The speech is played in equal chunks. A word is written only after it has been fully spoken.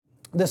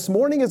This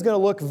morning is going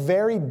to look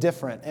very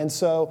different. And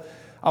so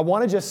I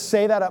want to just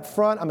say that up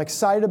front. I'm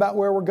excited about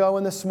where we're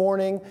going this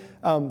morning.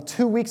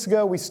 2 weeks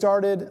ago, we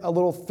started a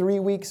little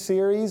 3-week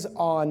series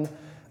on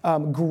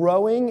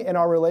growing in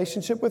our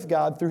relationship with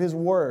God through His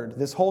Word.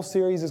 This whole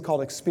series is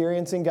called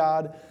Experiencing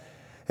God.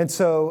 And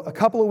so a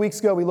couple of weeks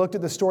ago, we looked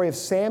at the story of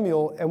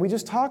Samuel, and we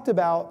just talked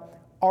about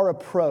our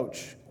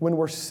approach when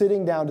we're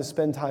sitting down to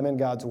spend time in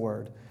God's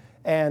Word.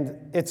 And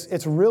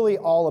it's really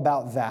all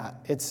about that.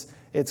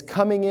 It's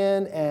coming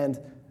in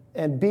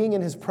and being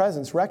in His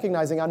presence,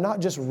 recognizing I'm not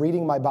just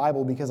reading my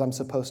Bible because I'm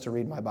supposed to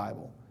read my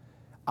Bible.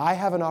 I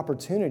have an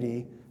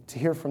opportunity to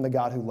hear from the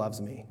God who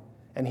loves me,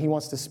 and He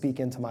wants to speak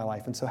into my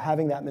life. And so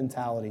having that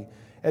mentality,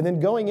 and then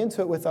going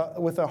into it with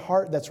a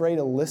heart that's ready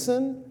to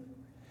listen,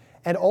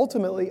 and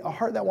ultimately a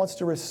heart that wants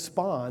to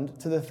respond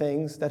to the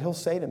things that He'll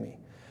say to me.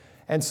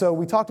 And so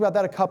we talked about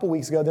that a couple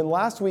weeks ago. Then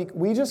last week,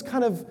 we just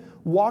kind of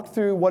walked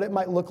through what it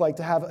might look like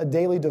to have a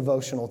daily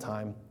devotional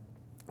time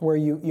where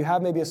you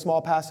have maybe a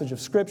small passage of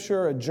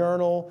Scripture, a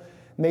journal,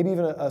 maybe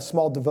even a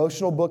small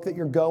devotional book that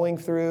you're going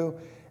through.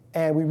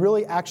 And we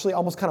really actually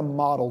almost kind of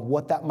modeled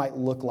what that might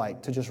look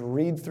like to just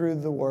read through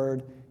the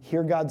Word,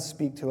 hear God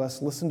speak to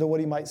us, listen to what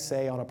He might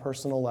say on a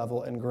personal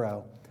level, and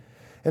grow.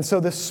 And so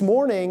this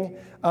morning,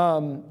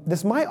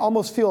 this might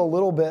almost feel a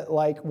little bit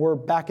like we're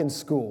back in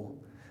school.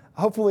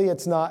 Hopefully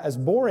it's not as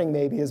boring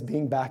maybe as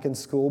being back in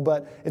school,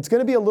 but it's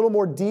going to be a little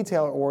more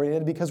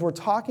detail-oriented because we're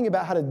talking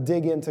about how to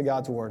dig into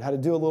God's Word, how to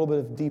do a little bit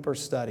of deeper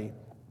study.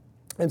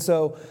 And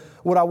so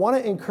what I want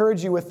to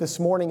encourage you with this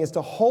morning is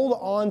to hold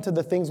on to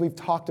the things we've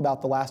talked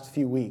about the last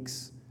few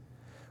weeks.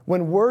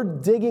 When we're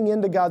digging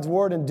into God's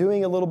Word and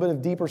doing a little bit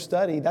of deeper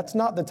study, that's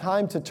not the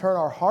time to turn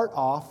our heart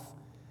off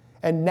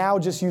and now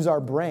just use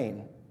our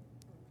brain.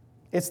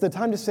 It's the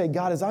time to say,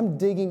 God, as I'm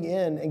digging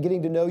in and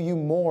getting to know You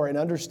more and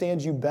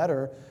understand You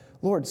better,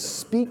 Lord,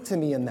 speak to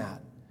me in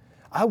that.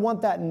 I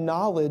want that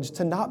knowledge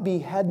to not be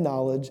head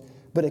knowledge,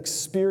 but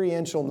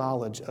experiential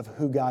knowledge of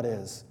who God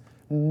is,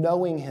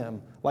 knowing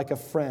Him like a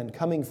friend,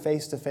 coming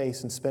face to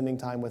face and spending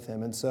time with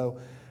Him. And so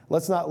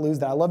let's not lose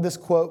that. I love this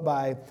quote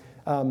by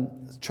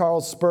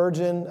Charles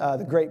Spurgeon,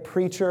 the great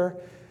preacher.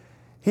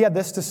 He had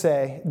this to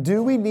say,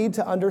 "Do we need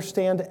to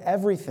understand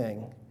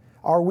everything?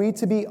 Are we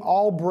to be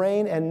all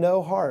brain and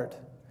no heart?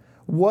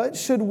 What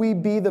should we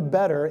be the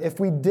better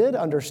if we did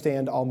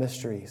understand all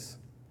mysteries?"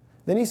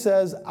 Then he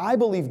says, "I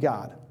believe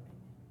God.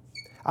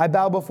 I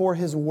bow before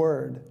His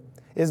Word.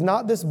 Is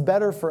not this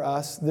better for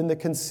us than the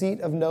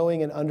conceit of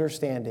knowing and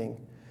understanding?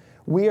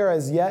 We are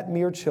as yet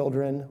mere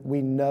children.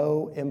 We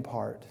know in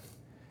part."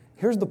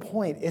 Here's the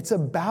point. It's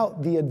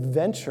about the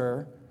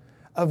adventure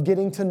of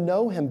getting to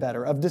know Him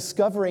better, of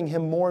discovering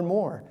Him more and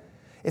more.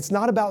 It's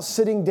not about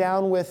sitting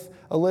down with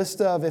a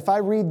list of, if I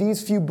read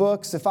these few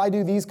books, if I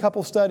do these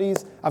couple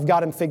studies, I've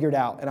got Him figured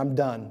out and I'm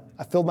done.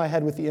 I filled my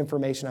head with the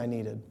information I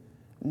needed.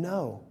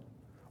 No.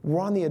 We're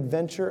on the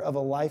adventure of a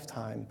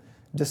lifetime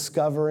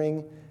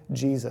discovering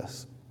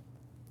Jesus.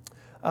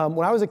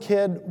 When I was a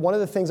kid, one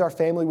of the things our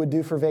family would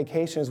do for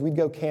vacation is we'd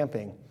go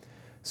camping.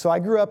 So I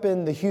grew up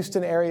in the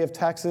Houston area of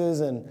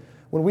Texas, and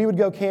when we would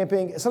go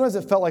camping, sometimes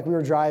it felt like we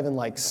were driving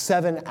like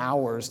 7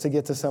 hours to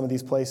get to some of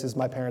these places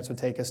my parents would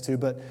take us to.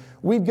 But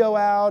we'd go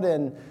out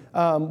and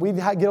we'd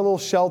get a little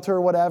shelter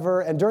or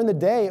whatever. And during the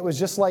day, it was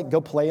just like go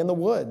play in the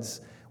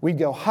woods. We'd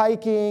go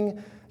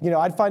hiking.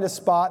 I'd find a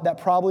spot that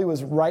probably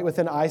was right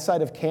within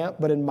eyesight of camp,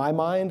 but in my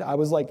mind, I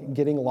was like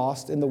getting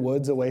lost in the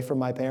woods away from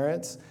my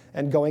parents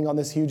and going on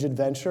this huge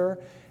adventure.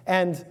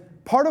 And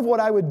part of what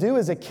I would do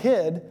as a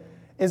kid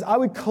is I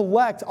would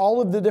collect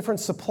all of the different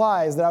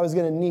supplies that I was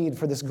going to need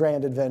for this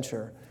grand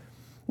adventure.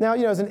 Now,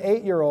 as an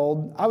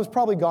 8-year-old, I was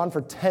probably gone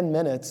for 10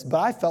 minutes, but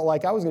I felt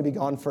like I was going to be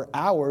gone for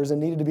hours and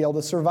needed to be able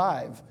to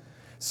survive.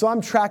 So I'm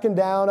tracking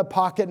down a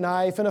pocket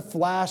knife and a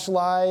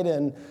flashlight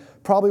and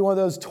probably one of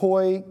those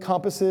toy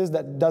compasses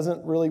that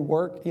doesn't really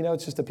work.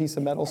 It's just a piece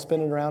of metal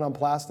spinning around on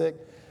plastic.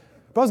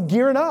 But I was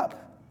gearing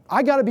up.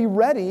 I got to be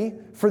ready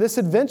for this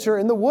adventure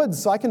in the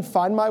woods so I can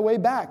find my way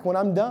back when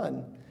I'm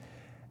done.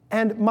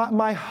 And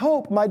my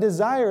hope, my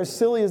desire, as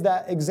silly as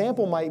that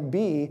example might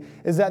be,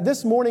 is that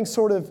this morning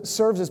sort of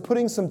serves as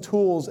putting some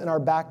tools in our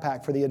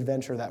backpack for the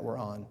adventure that we're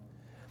on.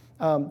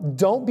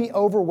 Don't be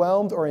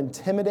overwhelmed or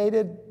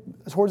intimidated.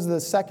 Towards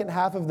the second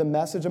half of the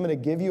message, I'm going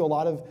to give you a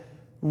lot of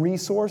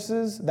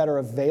resources that are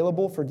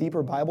available for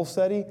deeper Bible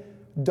study.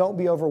 Don't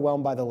be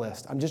overwhelmed by the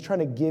list. I'm just trying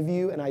to give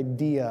you an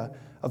idea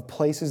of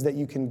places that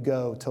you can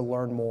go to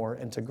learn more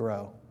and to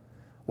grow.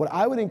 What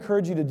I would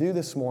encourage you to do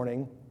this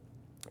morning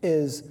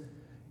is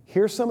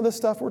here's some of the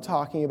stuff we're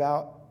talking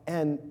about,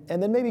 and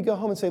then maybe go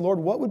home and say, Lord,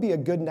 what would be a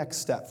good next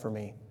step for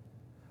me?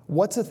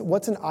 What's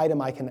an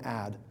item I can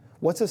add?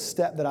 What's a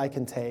step that I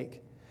can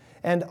take?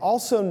 And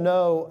also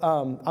know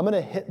I'm going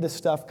to hit this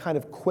stuff kind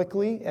of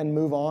quickly and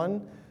move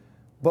on.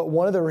 But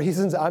one of the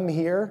reasons I'm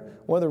here,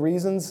 one of the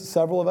reasons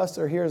several of us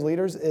are here as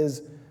leaders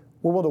is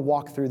we're willing to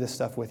walk through this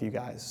stuff with you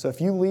guys. So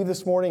if you leave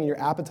this morning and your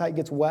appetite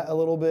gets wet a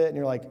little bit and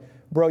you're like,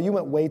 bro, you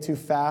went way too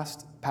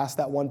fast past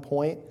that one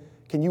point.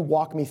 Can you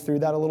walk me through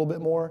that a little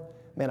bit more?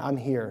 man, I'm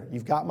here.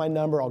 You've got my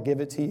number. I'll give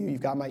it to you.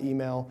 You've got my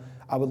email.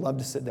 I would love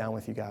to sit down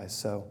with you guys.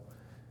 So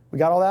we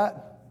got all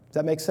that? Does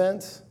that make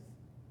sense?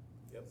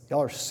 Yep.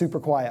 Y'all are super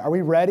quiet. Are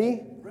we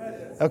ready?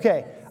 Ready.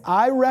 Okay.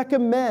 I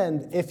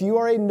recommend, if you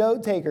are a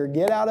note taker,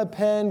 get out a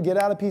pen, get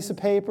out a piece of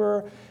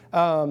paper.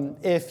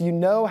 If you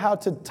know how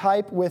to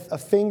type with a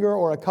finger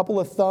or a couple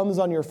of thumbs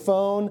on your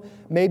phone,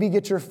 maybe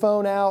get your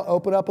phone out,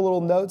 open up a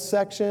little notes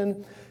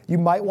section. You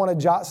might want to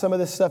jot some of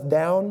this stuff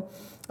down.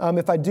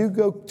 If I do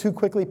go too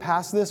quickly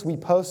past this, we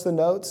post the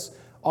notes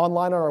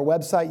online on our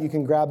website. You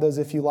can grab those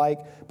if you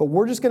like. But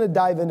we're just going to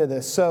dive into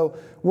this. So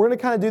we're going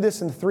to kind of do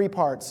this in 3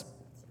 parts.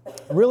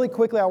 Really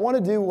quickly, I want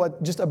to do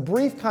just a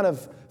brief kind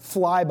of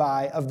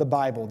flyby of the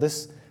Bible,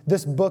 this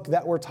book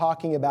that we're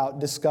talking about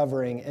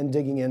discovering and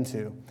digging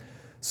into.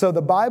 So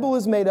the Bible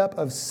is made up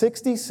of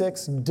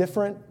 66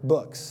 different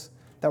books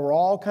that were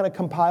all kind of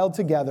compiled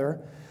together.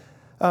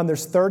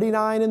 There's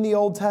 39 in the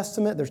Old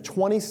Testament. There's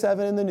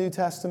 27 in the New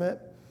Testament.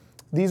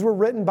 These were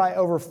written by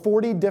over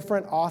 40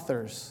 different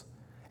authors.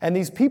 And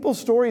these people's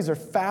stories are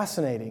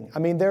fascinating. I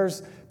mean,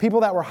 there's people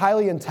that were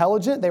highly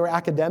intelligent. They were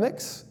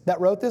academics that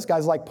wrote this,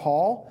 guys like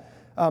Paul.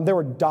 There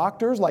were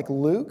doctors like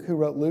Luke, who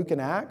wrote Luke and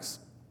Acts.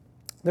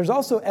 There's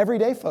also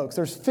everyday folks.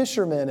 There's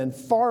fishermen and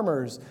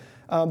farmers.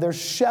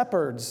 There's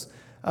shepherds.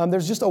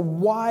 There's just a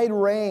wide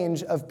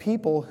range of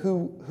people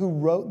who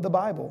wrote the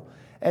Bible.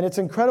 And it's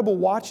incredible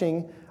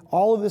watching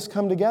all of this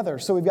come together.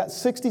 So we've got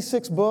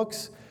 66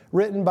 books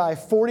written by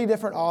 40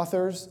 different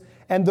authors.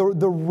 And the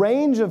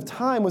range of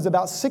time was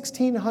about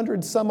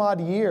 1,600 some odd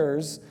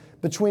years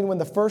between when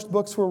the first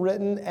books were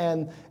written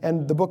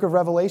and the book of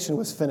Revelation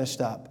was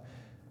finished up.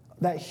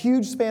 That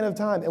huge span of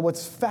time. And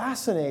what's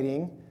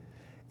fascinating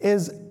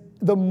is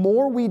the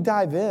more we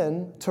dive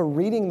in to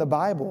reading the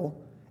Bible,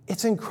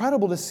 it's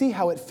incredible to see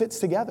how it fits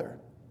together.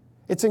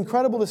 It's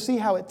incredible to see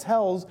how it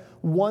tells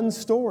one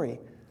story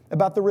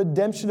about the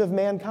redemption of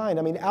mankind.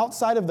 I mean,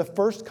 outside of the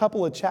first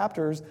couple of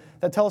chapters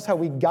that tell us how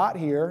we got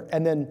here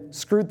and then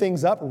screwed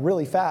things up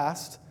really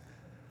fast,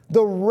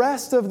 the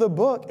rest of the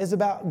book is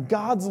about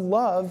God's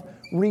love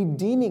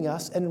redeeming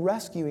us and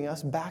rescuing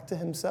us back to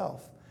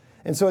himself.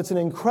 And so it's an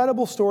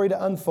incredible story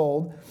to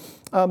unfold.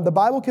 The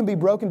Bible can be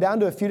broken down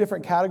to a few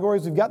different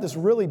categories. We've got this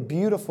really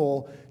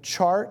beautiful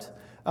chart.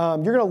 You're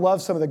going to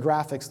love some of the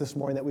graphics this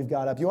morning that we've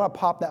got up. You want to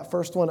pop that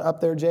first one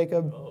up there,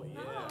 Jacob? Oh, yeah.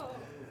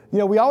 You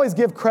know, we always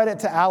give credit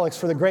to Alex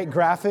for the great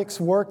graphics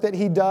work that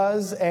he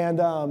does,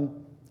 and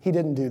he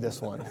didn't do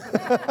this one.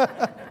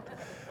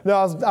 No,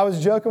 I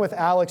was joking with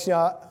Alex. You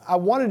know, I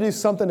wanted to do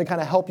something to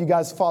kind of help you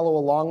guys follow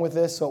along with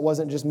this so it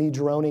wasn't just me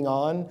droning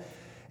on.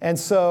 And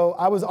so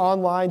I was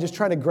online just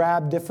trying to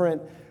grab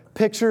different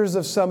pictures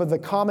of some of the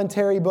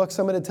commentary books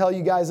I'm going to tell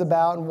you guys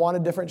about and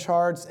wanted different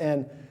charts.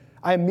 And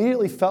I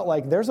immediately felt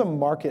like there's a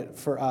market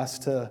for us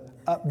to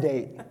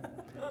update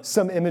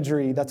some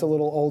imagery that's a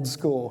little old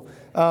school.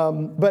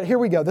 But here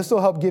we go. This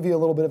will help give you a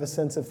little bit of a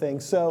sense of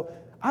things. So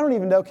I don't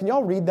even know. Can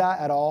y'all read that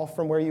at all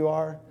from where you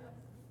are?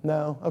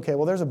 No? Okay,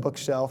 well, there's a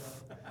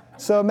bookshelf.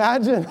 So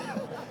imagine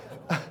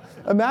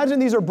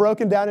these are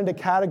broken down into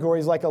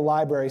categories like a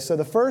library. So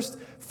the first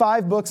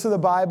 5 books of the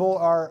Bible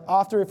are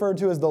often referred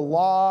to as the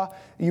Law.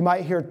 You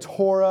might hear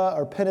Torah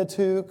or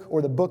Pentateuch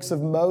or the books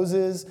of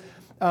Moses.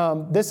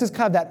 This is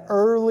kind of that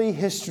early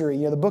history.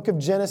 You know, the book of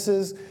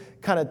Genesis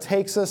kind of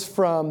takes us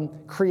from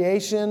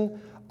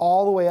creation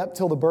all the way up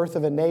till the birth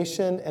of a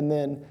nation. And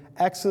then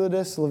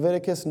Exodus,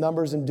 Leviticus,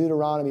 Numbers, and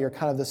Deuteronomy are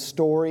kind of the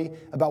story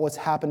about what's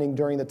happening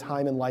during the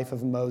time and life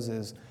of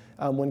Moses.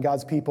 When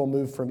God's people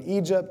moved from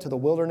Egypt to the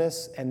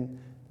wilderness and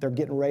they're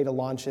getting ready to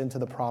launch into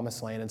the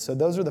promised land. And so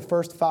those are the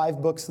first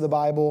 5 books of the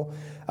Bible.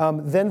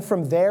 Then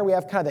from there, we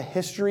have kind of the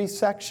history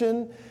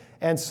section.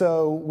 And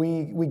so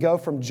we go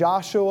from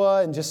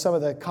Joshua and just some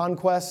of the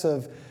conquests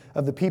of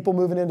the people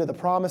moving into the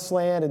promised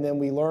land. And then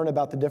we learn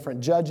about the different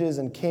judges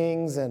and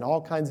kings and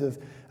all kinds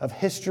of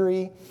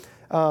history.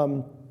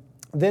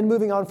 Then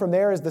moving on from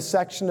there is the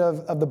section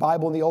of the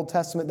Bible in the Old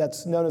Testament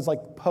that's known as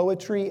like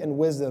poetry and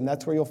wisdom.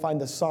 That's where you'll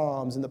find the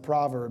Psalms and the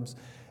Proverbs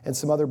and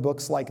some other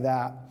books like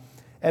that.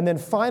 And then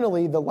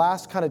finally, the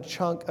last kind of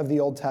chunk of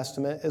the Old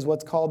Testament is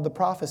what's called the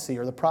prophecy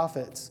or the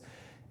prophets.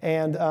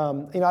 And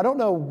I don't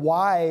know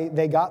why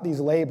they got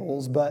these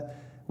labels, but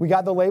we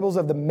got the labels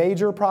of the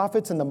major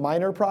prophets and the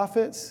minor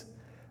prophets.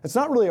 It's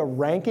not really a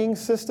ranking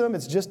system.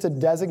 It's just to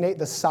designate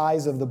the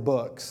size of the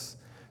books.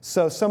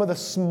 So some of the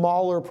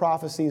smaller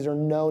prophecies are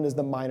known as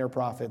the minor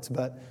prophets,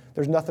 but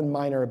there's nothing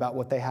minor about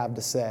what they have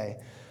to say.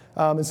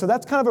 And so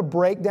that's kind of a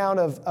breakdown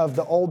of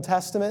the Old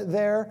Testament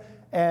there,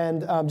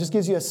 and just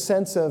gives you a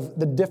sense of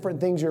the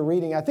different things you're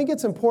reading. I think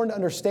it's important to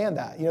understand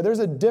that. You know, there's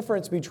a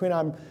difference between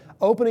I'm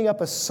opening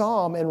up a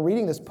psalm and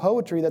reading this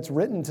poetry that's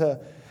written to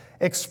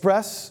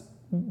express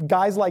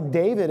guys like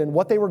David and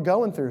what they were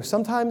going through.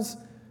 Sometimes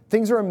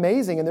things are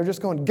amazing and they're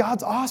just going,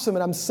 God's awesome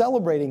and I'm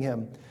celebrating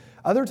him.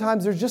 Other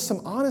times there's just some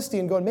honesty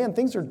and going, man,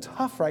 things are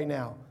tough right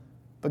now,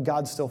 but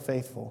God's still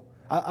faithful.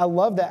 I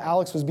love that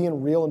Alex was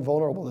being real and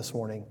vulnerable this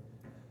morning.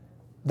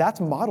 That's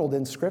modeled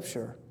in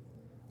Scripture.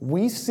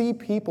 We see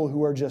people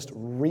who are just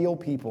real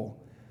people.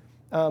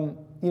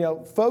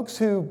 Folks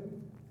who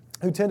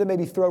tend to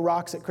maybe throw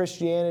rocks at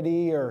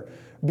Christianity or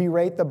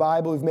berate the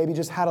Bible, who've maybe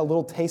just had a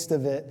little taste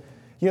of it,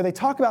 they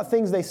talk about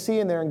things they see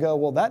in there and go,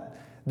 well,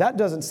 that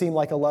doesn't seem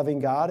like a loving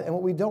God. And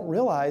what we don't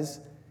realize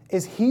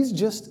is he's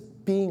just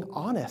being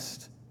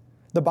honest.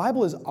 The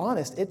Bible is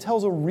honest. It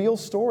tells a real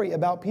story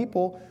about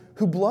people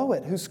who blow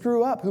it, who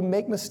screw up, who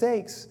make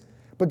mistakes.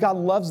 But God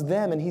loves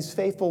them, and he's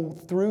faithful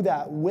through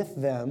that with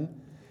them.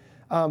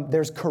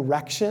 There's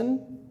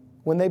correction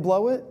when they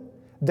blow it.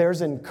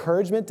 There's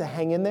encouragement to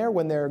hang in there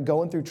when they're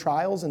going through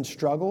trials and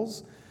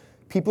struggles.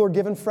 People are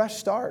given fresh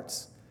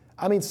starts.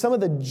 I mean, some of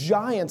the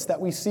giants that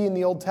we see in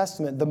the Old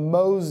Testament, the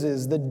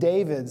Moses, the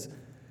Davids,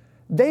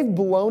 they've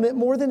blown it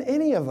more than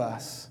any of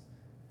us.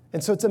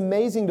 And so it's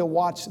amazing to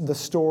watch the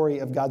story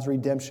of God's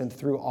redemption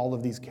through all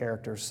of these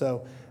characters.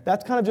 So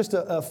that's kind of just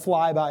a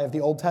flyby of the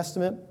Old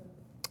Testament.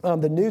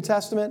 The New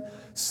Testament,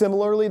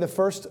 similarly, the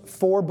first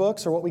 4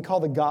 books are what we call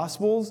the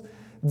Gospels.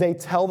 They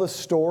tell the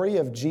story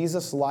of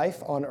Jesus'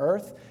 life on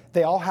earth.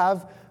 They all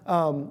have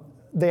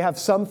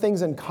some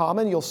things in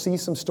common. You'll see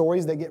some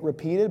stories that get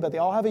repeated, but they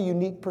all have a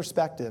unique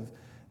perspective.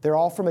 They're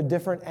all from a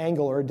different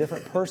angle or a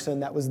different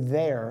person that was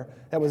there,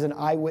 that was an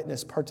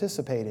eyewitness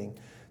participating.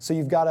 So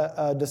you've got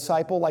a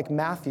disciple like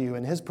Matthew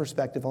and his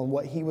perspective on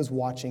what he was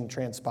watching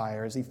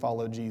transpire as he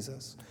followed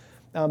Jesus.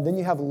 Then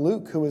you have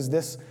Luke, who is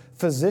this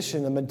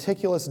physician, a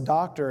meticulous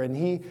doctor, and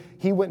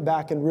he went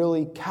back and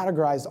really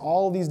categorized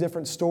all of these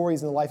different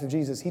stories in the life of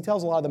Jesus. He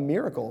tells a lot of the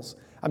miracles.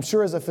 I'm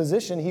sure as a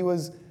physician, he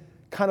was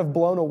kind of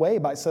blown away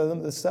by some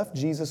of the stuff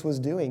Jesus was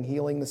doing,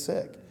 healing the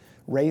sick,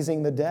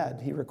 raising the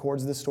dead. He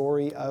records the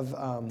story of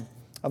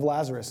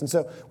Lazarus. And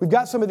so we've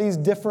got some of these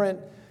different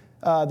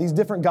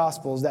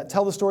Gospels that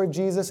tell the story of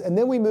Jesus. And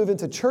then we move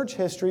into church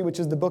history, which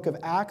is the book of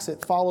Acts.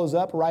 It follows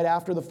up right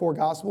after the 4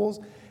 Gospels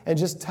and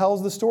just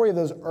tells the story of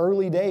those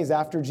early days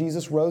after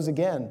Jesus rose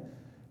again.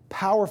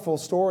 Powerful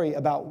story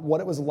about what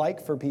it was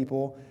like for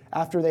people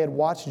after they had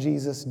watched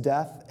Jesus'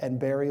 death and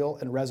burial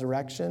and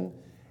resurrection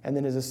and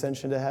then his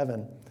ascension to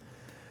heaven.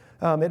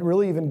 It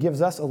really even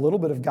gives us a little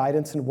bit of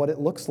guidance in what it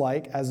looks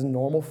like as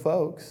normal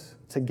folks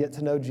to get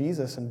to know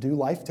Jesus and do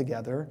life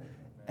together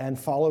and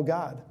follow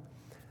God.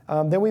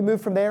 Then we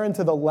move from there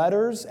into the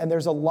letters, and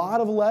there's a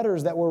lot of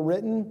letters that were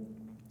written.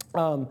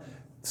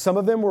 Some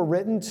of them were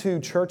written to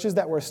churches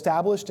that were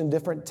established in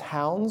different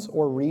towns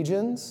or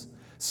regions.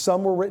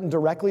 Some were written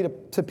directly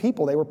to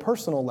people. They were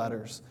personal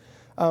letters.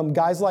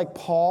 Guys like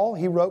Paul,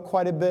 he wrote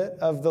quite a bit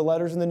of the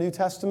letters in the New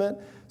Testament.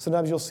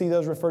 Sometimes you'll see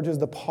those referred to as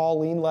the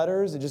Pauline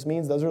letters. It just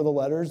means those are the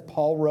letters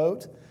Paul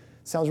wrote.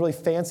 Sounds really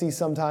fancy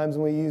sometimes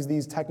when we use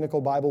these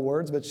technical Bible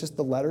words, but it's just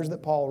the letters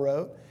that Paul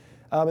wrote.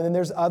 And then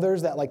there's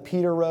others that like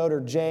Peter wrote or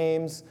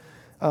James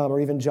or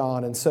even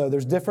John. And so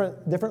there's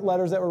different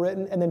letters that were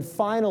written. And then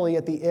finally,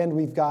 at the end,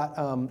 we've got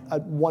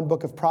one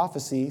book of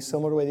prophecy,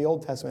 similar to the way the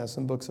Old Testament has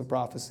some books of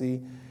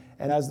prophecy,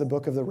 and as the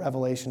book of the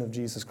Revelation of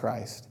Jesus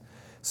Christ.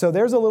 So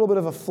there's a little bit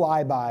of a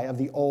flyby of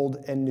the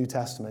Old and New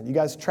Testament. You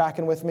guys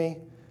tracking with me?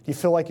 Do you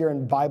feel like you're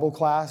in Bible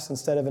class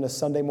instead of in a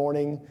Sunday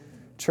morning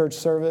church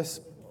service?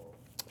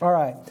 All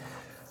right.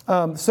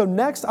 So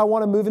next, I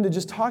want to move into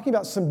just talking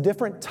about some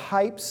different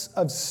types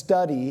of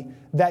study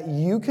that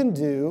you can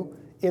do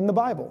in the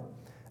Bible.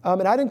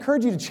 And I'd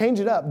encourage you to change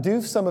it up.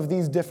 Do some of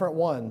these different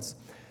ones.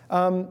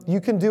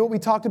 You can do what we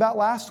talked about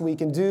last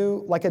week and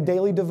do like a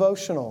daily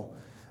devotional.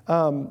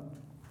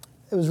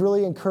 It was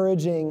really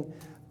encouraging.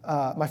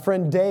 My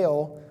friend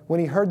Dale, when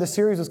he heard the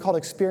series was called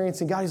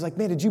Experiencing God, he's like,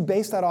 man, did you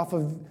base that off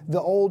of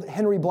the old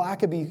Henry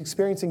Blackaby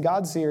Experiencing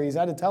God series?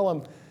 I had to tell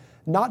him,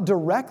 not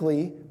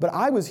directly, but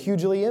I was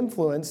hugely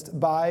influenced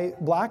by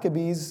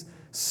Blackaby's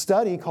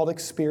study called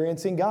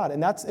Experiencing God.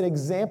 And that's an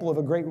example of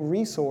a great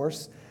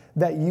resource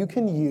that you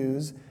can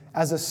use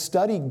as a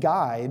study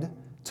guide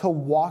to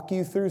walk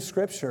you through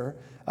Scripture.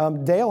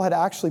 Dale had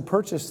actually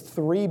purchased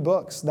 3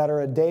 books that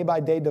are a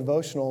day-by-day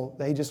devotional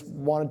that he just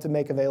wanted to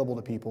make available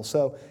to people.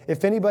 So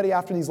if anybody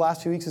after these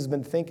last few weeks has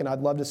been thinking,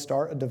 I'd love to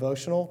start a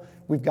devotional,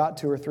 we've got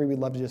 2 or 3 we'd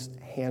love to just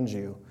hand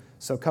you.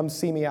 So come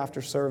see me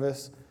after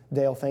service.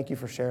 Dale, thank you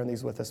for sharing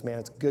these with us, man.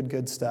 It's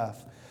good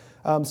stuff.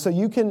 So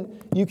you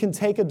can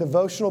take a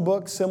devotional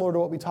book similar to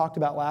what we talked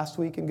about last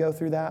week and go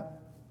through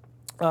that.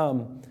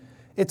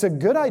 It's a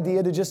good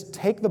idea to just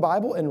take the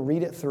Bible and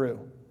read it through.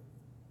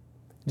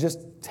 Just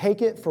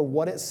take it for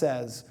what it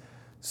says.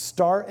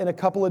 Start in a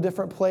couple of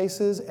different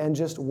places and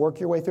just work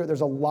your way through it.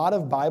 There's a lot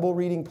of Bible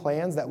reading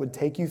plans that would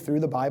take you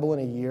through the Bible in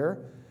a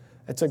year.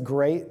 It's a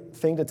great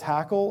thing to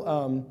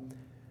tackle.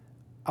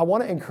 I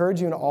want to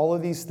encourage you in all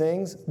of these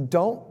things.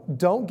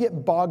 Don't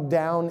get bogged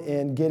down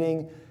in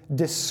getting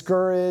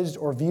discouraged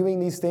or viewing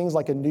these things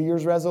like a New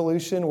Year's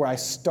resolution where I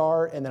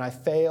start and then I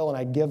fail and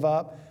I give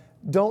up.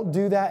 Don't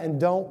do that, and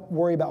don't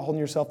worry about holding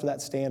yourself to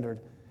that standard.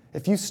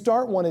 If you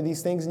start one of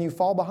these things and you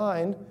fall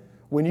behind,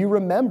 when you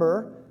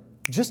remember,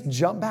 just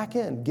jump back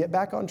in, get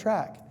back on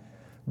track.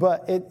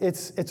 But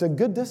it's a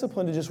good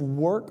discipline to just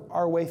work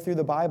our way through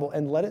the Bible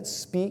and let it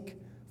speak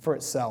for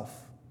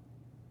itself.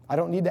 I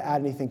don't need to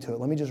add anything to it.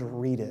 Let me just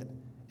read it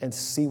and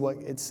see what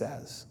it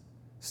says.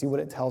 See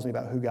what it tells me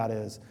about who God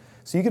is.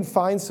 So you can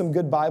find some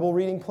good Bible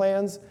reading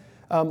plans.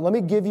 Let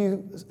me give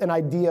you an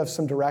idea of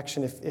some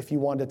direction if you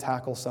want to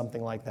tackle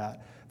something like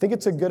that. I think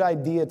it's a good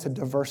idea to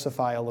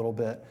diversify a little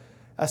bit,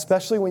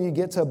 especially when you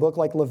get to a book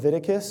like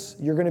Leviticus.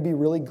 You're going to be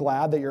really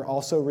glad that you're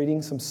also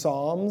reading some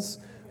Psalms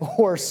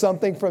or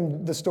something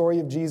from the story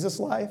of Jesus'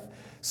 life.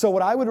 So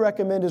what I would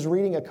recommend is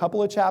reading a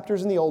couple of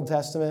chapters in the Old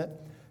Testament,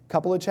 a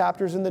couple of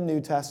chapters in the New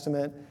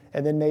Testament,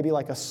 and then maybe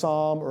like a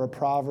psalm or a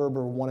proverb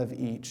or one of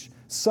each.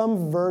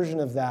 Some version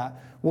of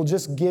that will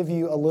just give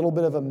you a little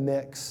bit of a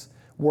mix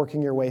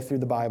working your way through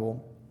the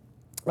Bible.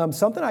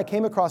 Something I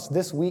came across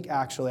this week,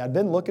 actually. I'd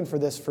been looking for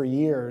this for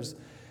years.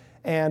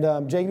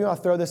 And Jacob, I'll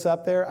throw this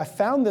up there. I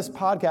found this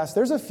podcast.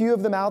 There's a few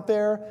of them out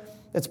there.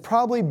 It's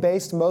probably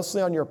based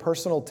mostly on your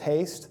personal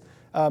taste.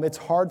 It's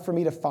hard for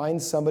me to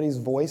find somebody's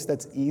voice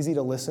that's easy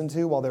to listen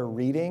to while they're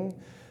reading.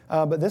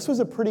 But this was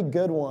a pretty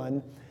good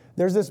one.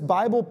 There's this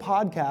Bible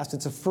podcast.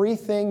 It's a free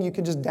thing. You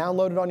can just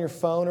download it on your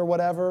phone or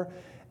whatever.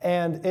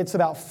 And it's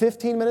about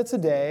 15 minutes a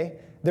day.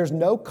 There's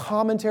no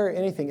commentary or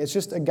anything. It's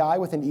just a guy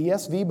with an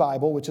ESV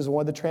Bible, which is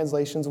one of the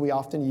translations we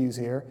often use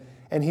here.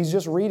 And he's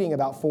just reading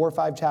about 4 or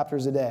 5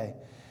 chapters a day.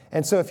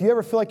 And so if you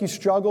ever feel like you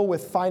struggle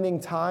with finding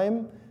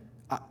time,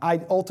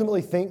 I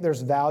ultimately think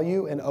there's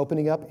value in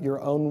opening up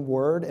your own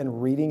word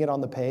and reading it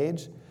on the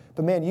page.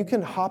 But man, you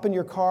can hop in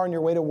your car on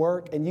your way to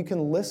work and you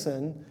can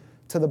listen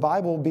to the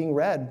Bible being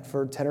read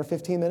for 10 or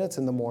 15 minutes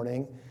in the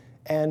morning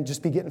and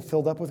just be getting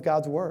filled up with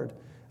God's word.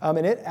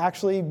 And it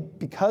actually,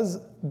 because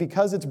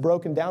it's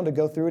broken down to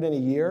go through it in a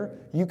year,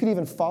 you could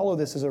even follow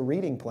this as a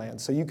reading plan.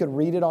 So you could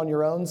read it on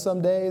your own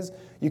some days.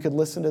 You could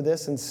listen to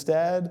this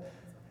instead.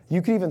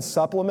 You could even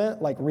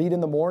supplement, like read in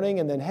the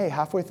morning, and then, hey,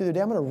 halfway through the day,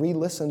 I'm going to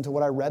re-listen to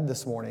what I read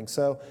this morning.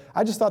 So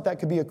I just thought that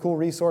could be a cool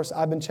resource.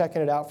 I've been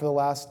checking it out for the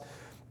last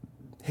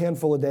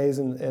handful of days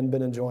and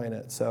been enjoying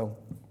it. So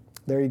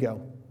there you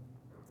go.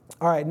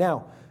 All right,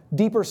 now,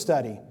 deeper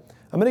study.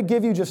 I'm going to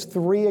give you just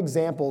 3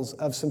 examples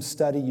of some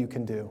study you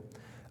can do.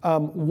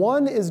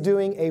 One is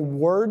doing a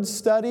word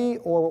study,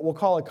 or what we'll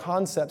call a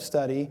concept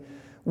study,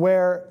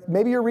 where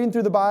maybe you're reading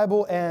through the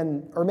Bible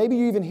or maybe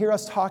you even hear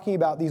us talking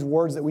about these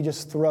words that we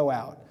just throw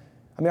out.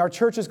 I mean, our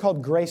church is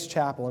called Grace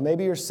Chapel, and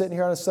maybe you're sitting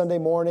here on a Sunday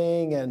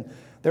morning and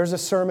there's a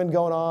sermon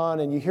going on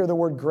and you hear the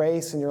word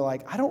grace and you're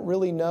like, I don't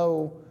really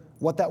know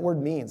what that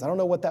word means. I don't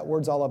know what that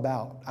word's all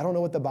about. I don't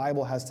know what the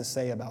Bible has to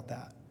say about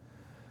that.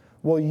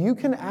 Well, you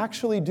can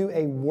actually do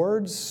a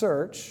word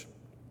search.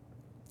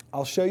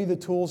 I'll show you the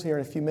tools here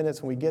in a few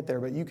minutes when we get there,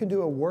 but you can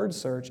do a word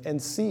search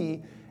and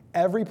see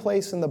every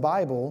place in the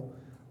Bible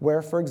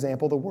where, for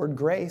example, the word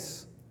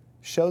grace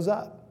shows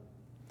up.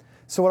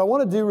 So what I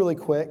want to do really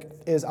quick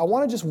is I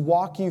want to just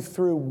walk you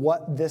through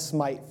what this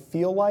might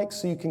feel like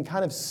so you can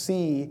kind of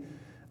see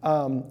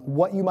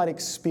what you might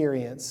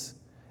experience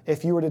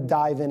if you were to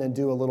dive in and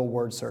do a little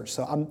word search.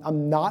 So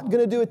I'm not going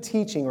to do a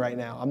teaching right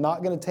now. I'm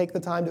not going to take the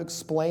time to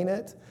explain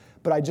it,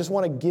 but I just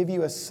want to give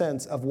you a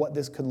sense of what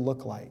this could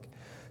look like.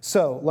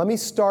 So let me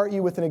start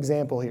you with an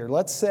example here.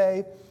 Let's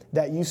say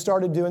that you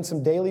started doing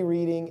some daily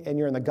reading and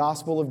you're in the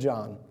Gospel of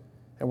John.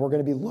 And we're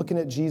going to be looking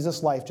at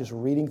Jesus' life, just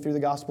reading through the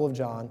Gospel of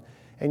John.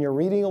 And you're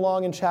reading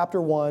along in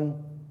chapter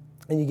 1,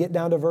 and you get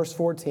down to verse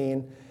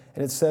 14,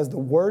 and it says, "The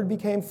Word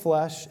became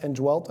flesh and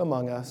dwelt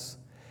among us,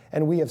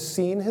 and we have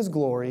seen His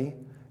glory,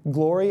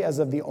 glory as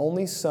of the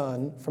only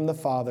Son from the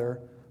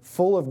Father,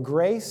 full of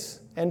grace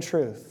and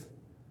truth."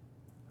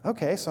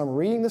 Okay, so I'm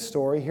reading the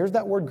story. Here's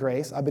that word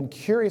grace. I've been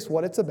curious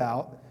what it's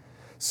about.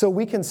 So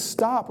we can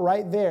stop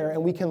right there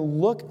and we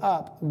can look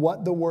up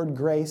what the word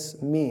grace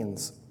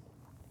means.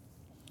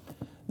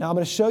 Now I'm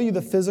going to show you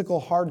the physical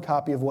hard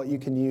copy of what you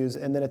can use,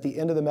 and then at the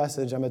end of the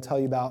message I'm going to tell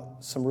you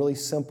about some really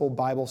simple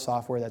Bible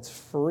software that's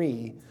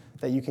free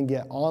that you can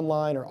get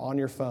online or on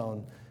your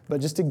phone.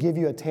 But just to give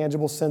you a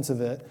tangible sense of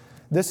it,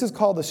 this is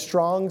called the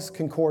Strong's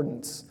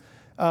Concordance.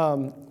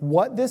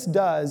 What this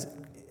does,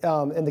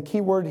 and the key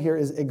word here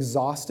is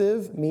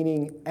exhaustive,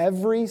 meaning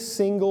every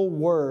single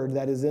word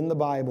that is in the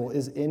Bible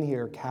is in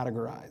here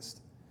categorized.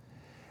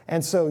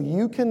 And so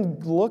you can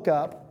look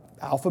up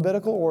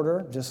alphabetical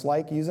order, just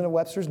like using a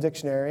Webster's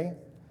dictionary.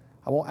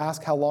 I won't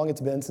ask how long it's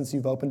been since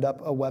you've opened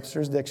up a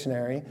Webster's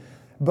dictionary,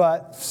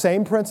 but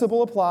same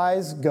principle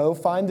applies. Go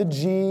find the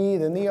G,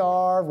 then the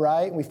R,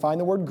 right? And we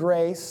find the word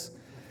grace.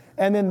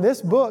 And then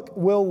this book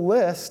will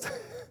list...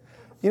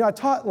 I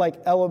taught like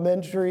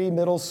elementary,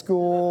 middle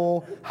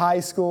school, high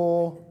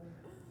school.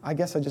 I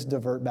guess I just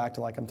divert back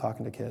to like I'm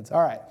talking to kids.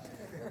 All right.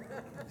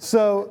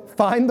 So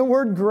find the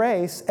word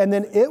grace, and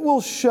then it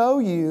will show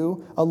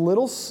you a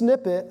little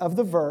snippet of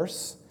the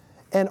verse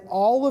and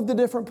all of the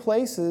different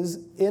places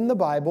in the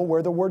Bible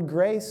where the word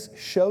grace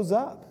shows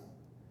up.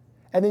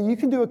 And then you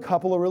can do a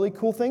couple of really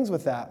cool things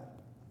with that.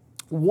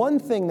 One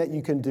thing that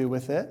you can do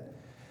with it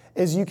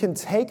is you can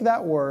take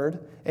that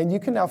word and you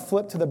can now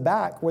flip to the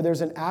back where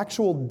there's an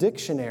actual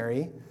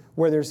dictionary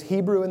where there's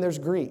Hebrew and there's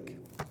Greek.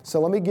 So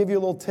let me give you a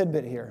little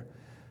tidbit here.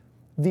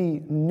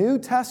 The New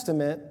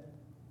Testament,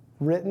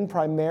 written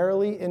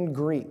primarily in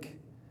Greek,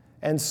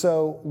 And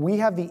so we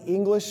have the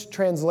English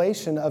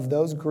translation of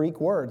those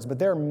Greek words, but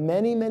there are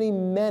many, many,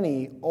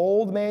 many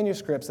old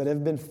manuscripts that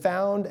have been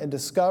found and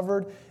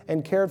discovered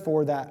and cared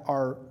for that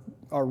are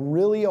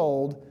really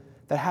old,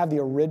 that have the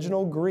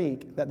original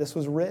Greek that this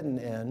was written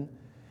in.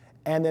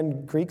 And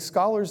then Greek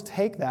scholars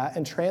take that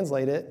and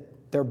translate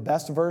it, their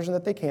best version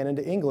that they can,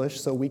 into English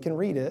so we can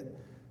read it,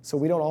 so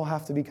we don't all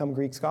have to become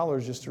Greek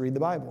scholars just to read the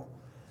Bible.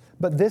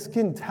 But this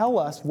can tell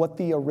us what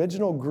the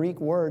original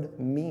Greek word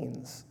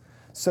means.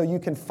 So you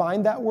can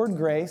find that word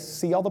grace,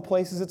 see all the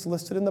places it's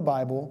listed in the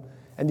Bible,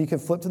 and you can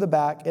flip to the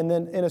back. And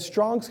then in a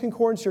Strong's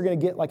Concordance, you're going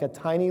to get like a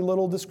tiny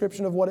little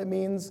description of what it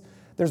means.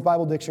 There's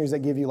Bible dictionaries that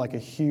give you like a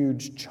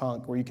huge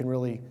chunk where you can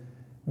really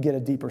get a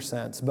deeper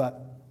sense.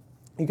 But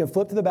you can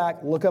flip to the back,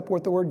 look up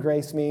what the word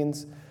grace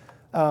means.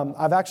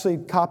 I've actually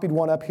copied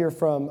one up here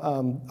from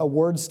a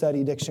word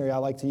study dictionary I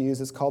like to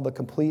use. It's called the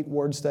Complete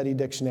Word Study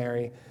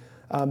Dictionary.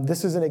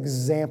 This is an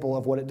example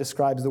of what it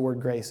describes the word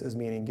grace as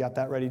meaning. Got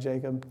that ready,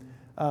 Jacob?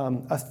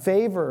 A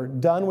favor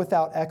done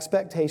without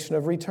expectation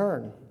of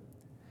return.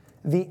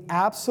 The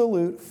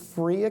absolute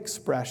free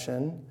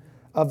expression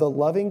of the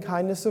loving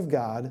kindness of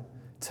God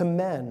to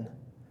men,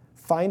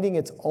 finding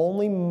its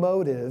only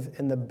motive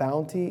in the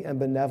bounty and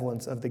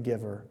benevolence of the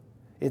giver.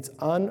 It's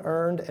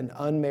unearned and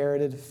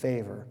unmerited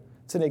favor.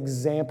 It's an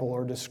example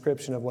or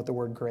description of what the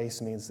word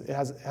grace means. It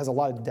has a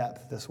lot of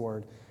depth, this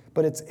word.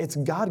 But it's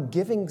God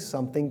giving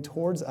something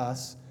towards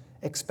us,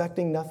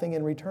 expecting nothing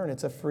in return.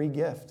 It's a free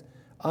gift.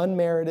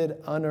 Unmerited,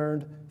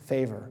 unearned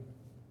favor.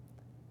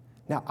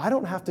 Now, I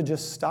don't have to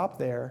just stop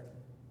there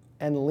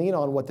and lean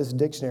on what this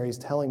dictionary is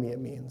telling me it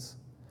means.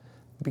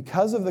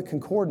 Because of the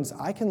concordance,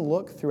 I can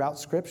look throughout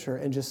Scripture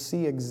and just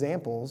see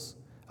examples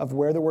of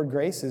where the word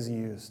grace is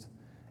used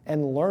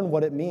and learn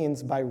what it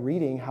means by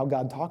reading how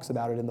God talks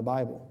about it in the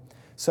Bible.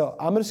 So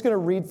I'm just going to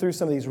read through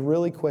some of these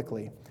really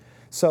quickly.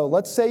 So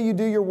let's say you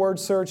do your word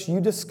search,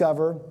 you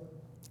discover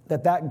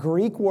that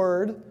Greek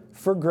word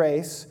for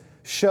grace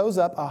shows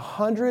up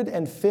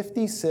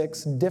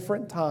 156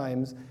 different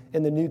times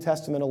in the New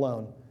Testament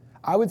alone.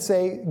 I would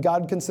say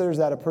God considers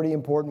that a pretty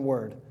important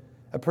word,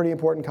 a pretty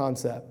important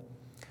concept.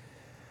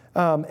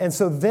 And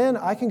so then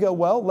I can go,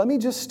 well, let me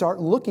just start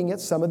looking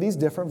at some of these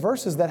different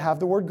verses that have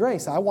the word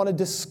grace. I want to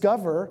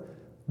discover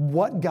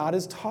what God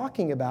is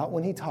talking about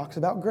when he talks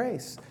about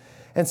grace.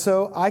 And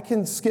so I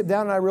can skip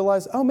down and I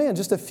realize, oh man,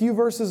 just a few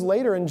verses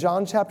later in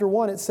John chapter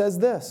 1, it says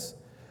this: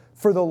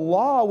 "For the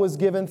law was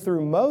given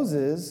through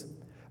Moses,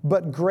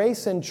 but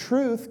grace and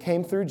truth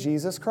came through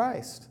Jesus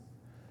Christ."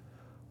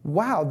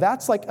 Wow,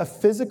 that's like a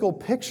physical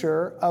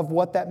picture of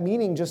what that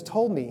meaning just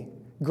told me.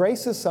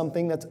 Grace is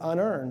something that's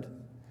unearned.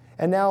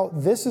 And now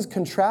this is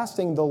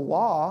contrasting the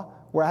law,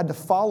 where I had to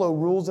follow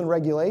rules and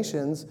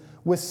regulations,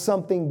 with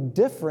something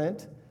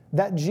different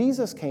that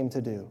Jesus came to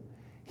do.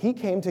 He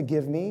came to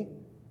give me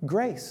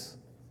grace,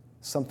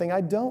 something I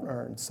don't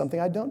earn,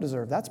 something I don't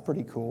deserve. That's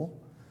pretty cool.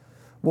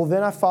 Well,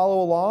 then I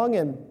follow along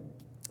and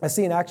I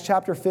see in Acts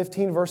chapter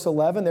 15, verse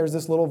 11, there's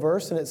this little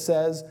verse and it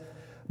says,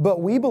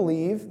 "But we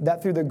believe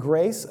that through the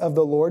grace of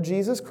the Lord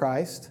Jesus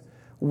Christ,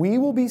 we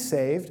will be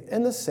saved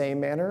in the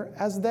same manner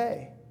as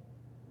they."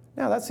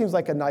 Now, that seems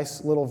like a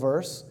nice little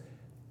verse.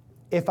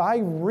 If I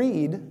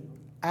read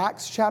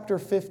Acts chapter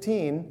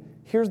 15,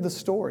 here's the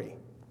story.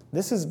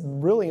 This is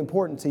really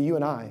important to you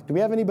and I. Do we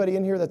have anybody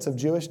in here that's of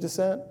Jewish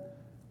descent?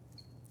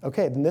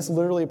 Okay, then this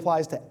literally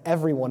applies to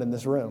everyone in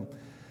this room.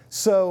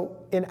 So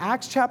in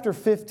Acts chapter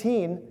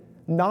 15,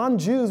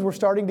 non-Jews were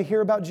starting to hear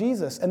about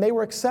Jesus, and they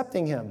were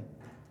accepting him.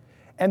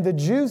 And the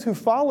Jews who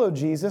followed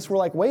Jesus were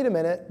like, wait a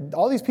minute,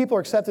 all these people are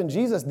accepting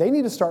Jesus. They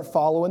need to start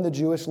following the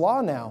Jewish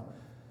law now.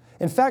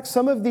 In fact,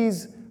 some of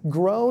these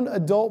grown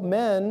adult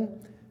men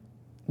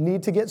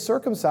need to get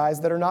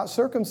circumcised that are not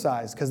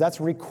circumcised, because that's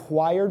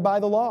required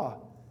by the law.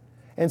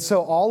 And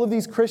so all of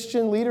these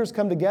Christian leaders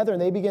come together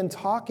and they begin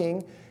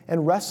talking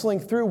and wrestling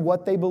through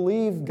what they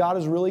believe God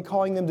is really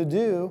calling them to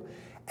do.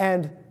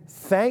 And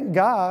thank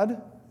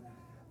God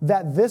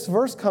that this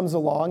verse comes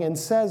along and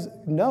says,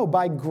 no,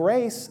 by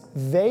grace,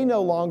 they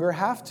no longer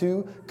have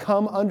to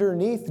come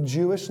underneath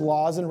Jewish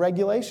laws and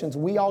regulations.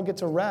 We all get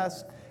to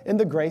rest in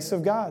the grace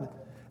of God.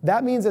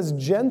 That means as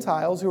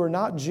Gentiles who are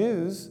not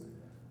Jews,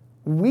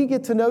 we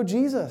get to know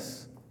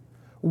Jesus.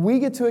 We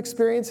get to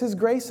experience his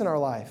grace in our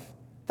life.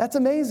 That's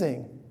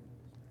amazing.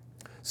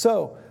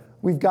 So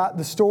we've got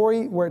the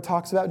story where it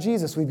talks about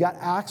Jesus. We've got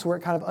Acts where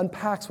it kind of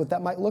unpacks what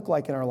that might look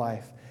like in our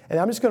life. And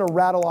I'm just going to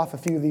rattle off a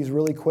few of these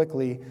really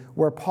quickly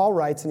where Paul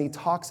writes and he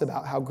talks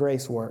about how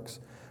grace works.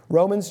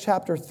 Romans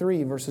chapter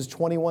 3, verses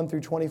 21 through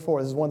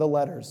 24. This is one of the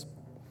letters.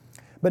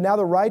 "But now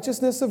the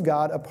righteousness of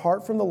God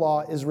apart from the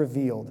law is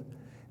revealed,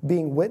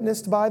 being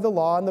witnessed by the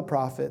law and the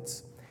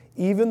prophets,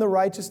 even the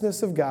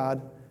righteousness of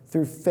God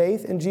through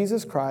faith in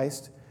Jesus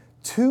Christ,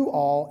 to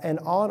all and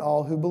on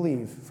all who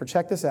believe." For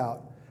check this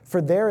out.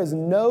 "For there is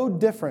no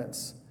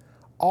difference.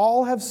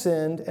 All have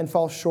sinned and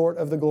fall short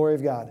of the glory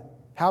of God."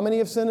 How many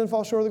have sinned and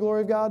fall short of the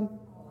glory of God?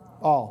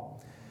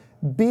 All.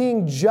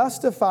 "Being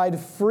justified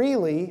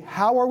freely."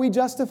 How are we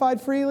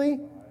justified freely?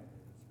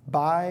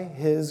 By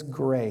his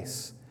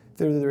grace,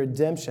 through the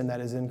redemption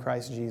that is in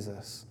Christ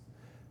Jesus.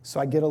 So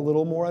I get a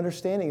little more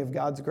understanding of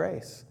God's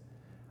grace.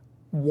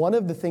 One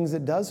of the things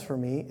it does for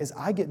me is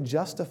I get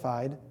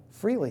justified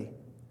freely.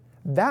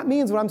 That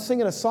means when I'm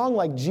singing a song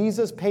like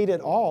Jesus Paid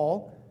It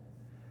All,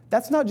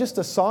 that's not just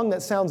a song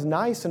that sounds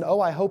nice and, oh,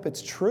 I hope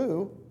it's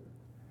true.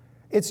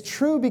 It's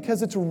true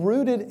because it's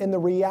rooted in the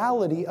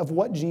reality of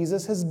what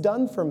Jesus has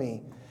done for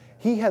me.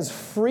 He has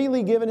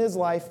freely given his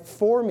life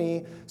for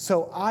me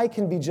so I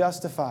can be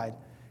justified,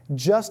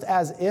 just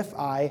as if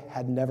I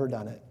had never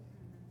done it.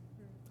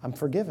 I'm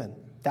forgiven.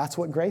 That's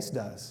what grace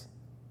does.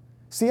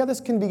 See how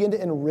this can begin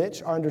to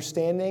enrich our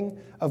understanding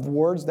of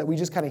words that we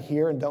just kind of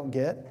hear and don't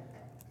get?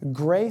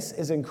 Grace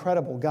is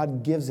incredible.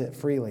 God gives it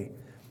freely.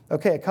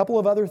 Okay, a couple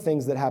of other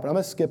things that happen. I'm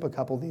going to skip a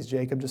couple of these,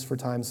 Jacob, just for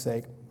time's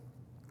sake.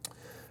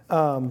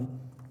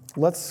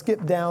 Let's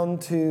skip down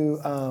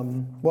to, I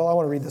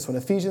want to read this one.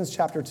 Ephesians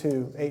chapter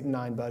 2, 8 and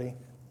 9, buddy.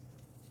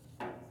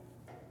 All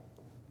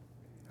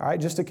right,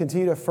 just to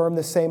continue to affirm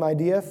the same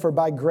idea. For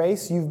by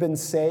grace you've been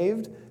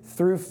saved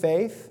through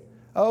faith.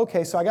 Oh,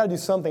 okay, so I got to do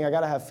something. I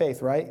got to have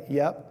faith, right?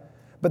 Yep.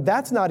 But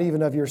that's not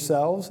even of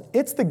yourselves.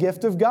 It's the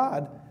gift of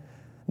God,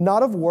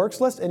 not of works,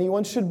 lest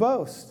anyone should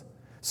boast.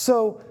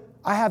 So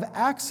I have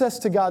access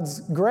to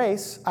God's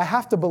grace. I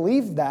have to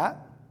believe that.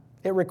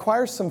 It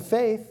requires some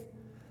faith.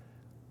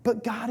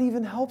 But God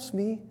even helps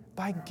me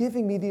by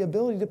giving me the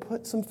ability to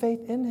put some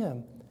faith in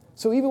him.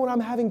 So even when I'm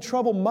having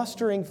trouble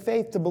mustering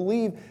faith to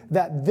believe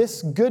that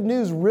this good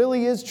news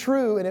really is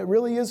true and it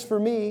really is for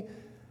me,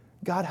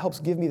 God helps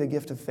give me the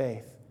gift of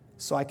faith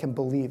so I can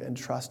believe and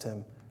trust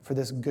him for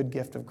this good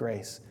gift of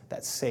grace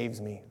that saves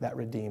me, that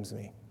redeems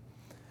me.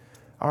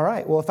 All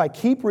right, well, if I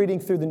keep reading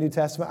through the New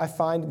Testament, I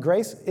find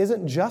grace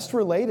isn't just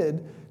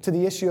related to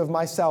the issue of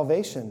my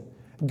salvation.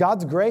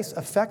 God's grace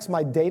affects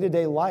my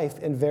day-to-day life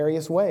in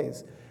various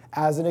ways.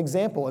 As an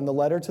example, in the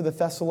letter to the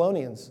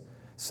Thessalonians,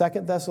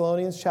 2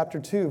 Thessalonians chapter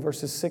 2,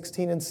 verses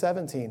 16 and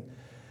 17,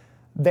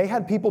 they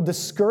had people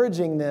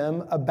discouraging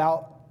them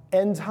about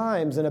end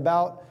times and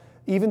about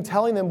even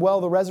telling them, well,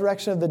 the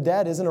resurrection of the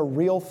dead isn't a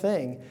real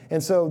thing.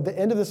 And so the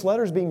end of this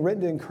letter is being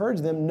written to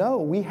encourage them, no,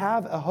 we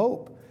have a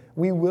hope.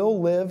 We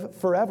will live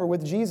forever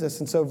with Jesus.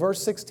 And so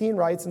verse 16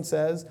 writes and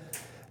says,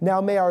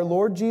 now may our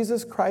Lord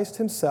Jesus Christ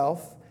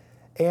himself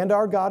and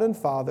our God and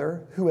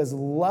Father, who has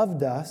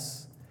loved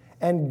us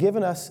and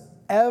given us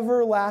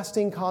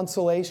everlasting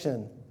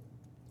consolation.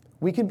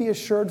 We can be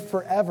assured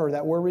forever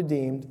that we're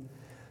redeemed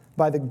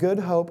by the good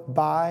hope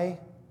by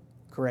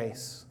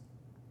grace.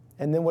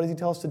 And then what does he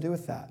tell us to do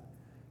with that?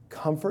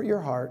 Comfort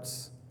your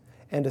hearts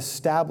and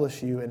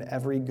establish you in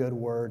every good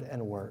word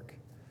and work.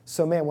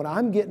 So man, when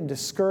I'm getting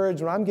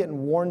discouraged, when I'm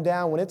getting worn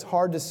down, when it's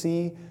hard to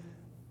see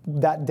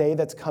that day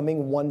that's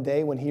coming one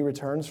day when he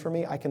returns for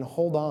me, I can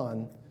hold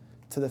on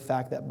to the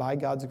fact that by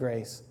God's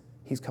grace,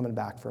 he's coming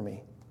back for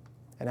me.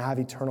 And I have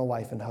eternal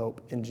life and hope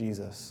in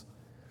Jesus.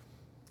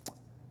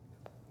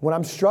 When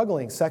I'm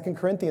struggling, 2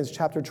 Corinthians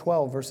chapter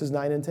 12, verses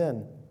 9 and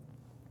 10.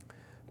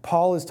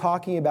 Paul is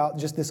talking about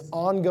just this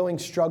ongoing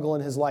struggle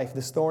in his life,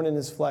 this thorn in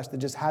his flesh that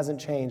just hasn't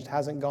changed,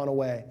 hasn't gone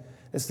away.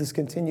 It's this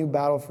continued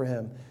battle for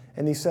him.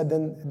 And he said,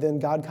 then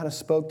God kind of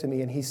spoke to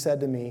me, and he said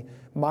to me,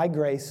 my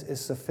grace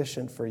is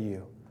sufficient for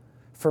you,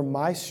 for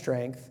my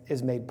strength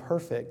is made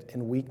perfect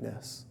in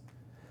weakness.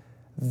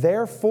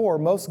 Therefore,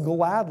 most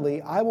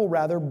gladly, I will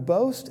rather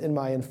boast in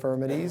my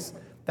infirmities,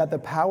 that the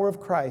power of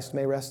Christ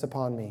may rest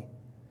upon me.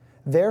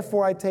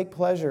 Therefore, I take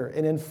pleasure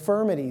in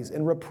infirmities,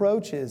 in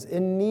reproaches,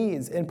 in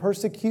needs, in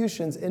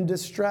persecutions, in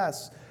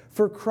distress,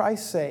 for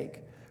Christ's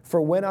sake.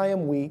 For when I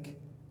am weak,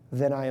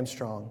 then I am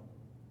strong.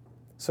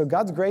 So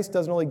God's grace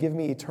doesn't only give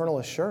me eternal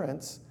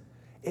assurance,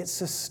 it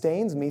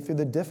sustains me through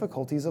the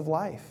difficulties of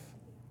life.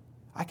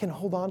 I can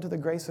hold on to the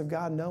grace of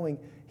God knowing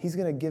he's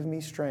going to give me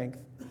strength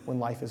when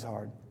life is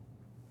hard.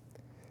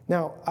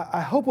 Now,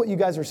 I hope what you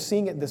guys are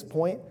seeing at this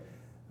point,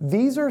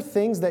 these are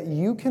things that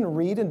you can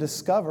read and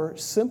discover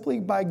simply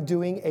by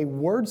doing a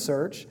word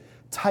search,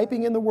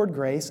 typing in the word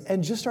grace,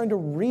 and just starting to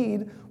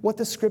read what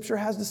the Scripture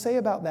has to say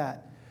about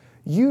that.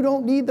 You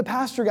don't need the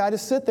pastor guy to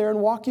sit there and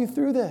walk you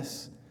through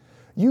this.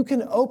 You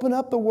can open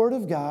up the Word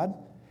of God,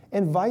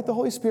 invite the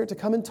Holy Spirit to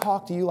come and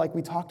talk to you like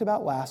we talked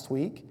about last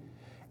week,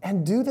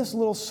 and do this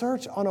little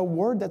search on a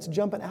word that's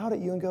jumping out at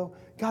you and go,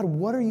 God,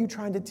 what are you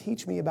trying to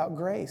teach me about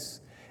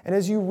grace? And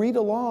as you read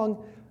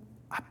along,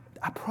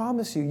 I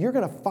promise you, you're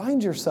going to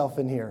find yourself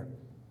in here.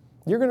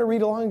 You're going to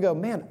read along and go,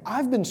 man,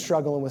 I've been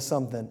struggling with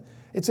something.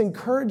 It's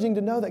encouraging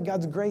to know that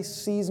God's grace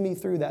sees me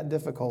through that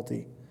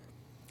difficulty.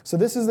 So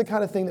this is the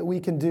kind of thing that we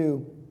can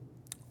do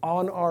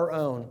on our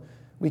own.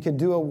 We can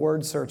do a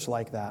word search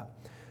like that.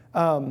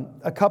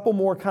 A couple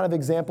more kind of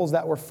examples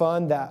that were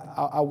fun that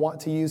I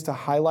want to use to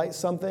highlight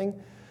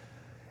something.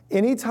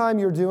 Anytime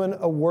you're doing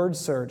a word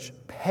search,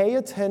 pay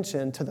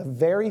attention to the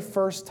very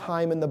first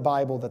time in the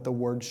Bible that the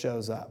word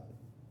shows up.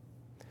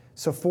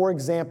 So for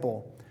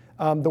example,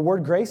 the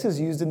word grace is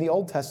used in the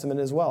Old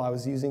Testament as well. I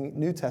was using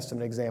New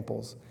Testament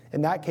examples.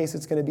 In that case,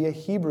 it's going to be a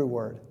Hebrew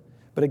word.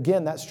 But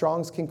again, that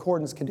Strong's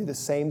Concordance can do the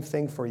same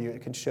thing for you.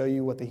 It can show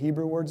you what the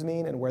Hebrew words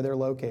mean and where they're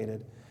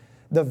located.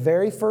 The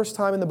very first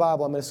time in the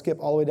Bible, I'm going to skip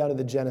all the way down to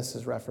the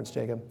Genesis reference,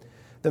 Jacob.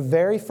 The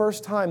very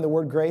first time the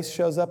word grace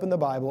shows up in the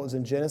Bible is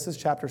in Genesis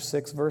chapter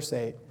 6, verse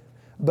 8.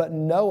 But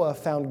Noah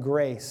found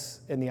grace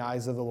in the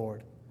eyes of the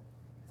Lord.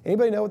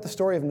 Anybody know what the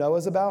story of Noah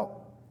is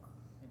about?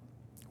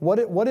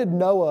 What did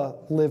Noah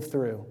live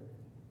through?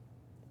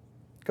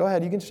 Go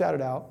ahead, you can shout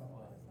it out.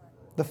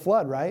 The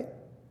flood, right?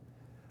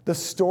 The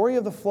story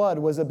of the flood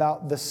was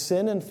about the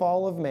sin and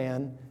fall of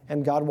man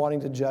and God wanting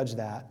to judge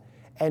that.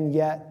 And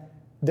yet,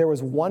 there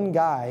was one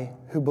guy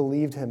who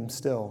believed him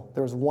still.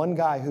 There was one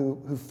guy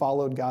who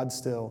followed God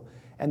still.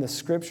 And the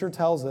scripture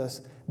tells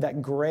us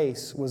that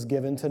grace was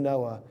given to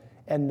Noah,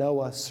 and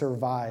Noah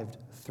survived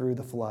through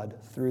the flood,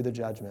 through the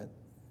judgment.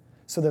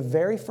 So the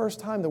very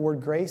first time the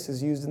word grace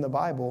is used in the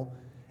Bible,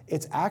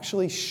 it's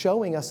actually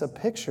showing us a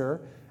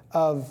picture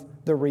of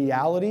the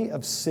reality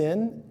of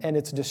sin and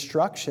its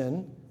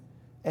destruction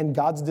and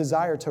God's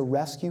desire to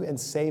rescue and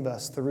save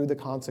us through the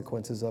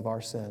consequences of our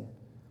sin.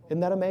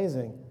 Isn't that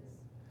amazing?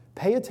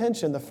 Pay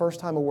attention the first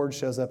time a word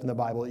shows up in the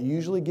Bible. It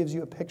usually gives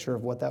you a picture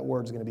of what that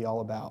word's going to be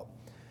all about.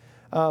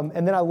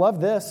 And then I love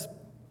this.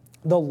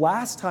 The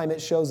last time it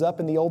shows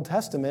up in the Old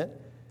Testament,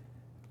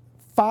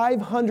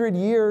 500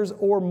 years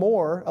or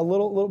more, a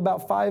little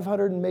about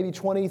 500 and maybe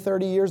 20,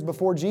 30 years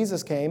before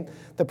Jesus came,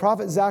 the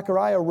prophet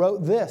Zechariah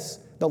wrote this.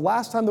 The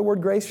last time the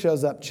word grace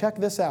shows up, check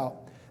this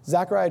out.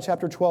 Zechariah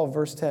chapter 12,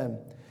 verse 10.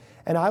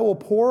 And I will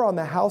pour on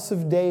the house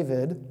of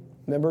David,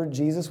 remember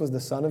Jesus was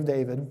the son of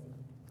David,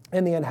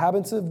 and the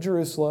inhabitants of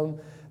Jerusalem,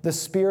 the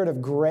spirit of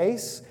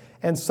grace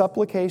and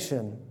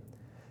supplication.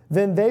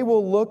 Then they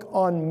will look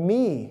on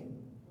me,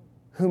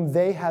 whom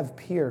they have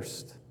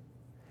pierced.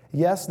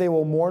 Yes, they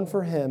will mourn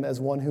for him as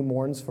one who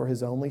mourns for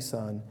his only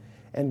son,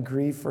 and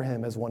grieve for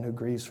him as one who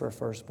grieves for a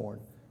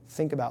firstborn.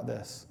 Think about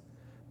this.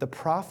 The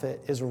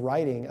prophet is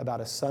writing about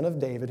a son of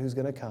David who's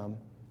going to come,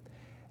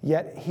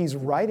 yet he's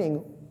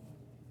writing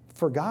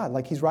for God.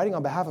 Like he's writing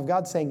on behalf of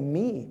God saying,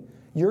 me,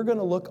 you're going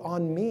to look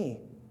on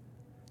me.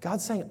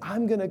 God's saying,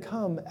 I'm going to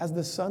come as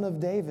the son of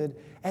David,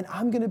 and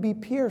I'm going to be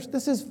pierced.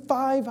 This is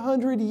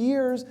 500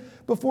 years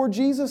before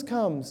Jesus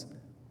comes.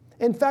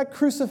 In fact,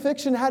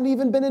 crucifixion hadn't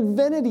even been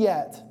invented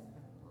yet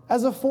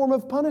as a form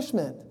of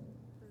punishment.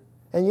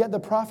 And yet the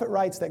prophet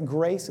writes that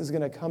grace is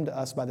going to come to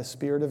us by the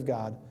Spirit of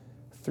God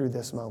through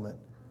this moment.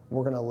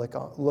 We're going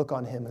to look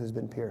on him who's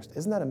been pierced.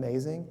 Isn't that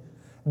amazing?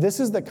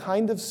 This is the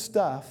kind of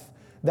stuff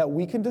that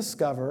we can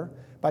discover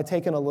by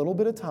taking a little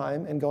bit of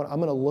time and going, I'm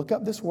going to look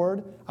up this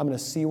word, I'm going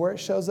to see where it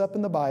shows up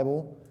in the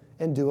Bible,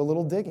 and do a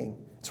little digging.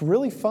 It's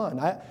really fun.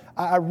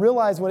 I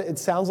realize when it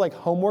sounds like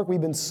homework, we've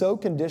been so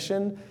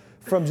conditioned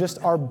from just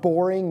our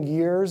boring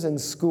years in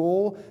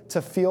school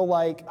to feel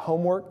like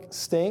homework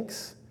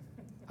stinks.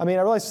 I mean,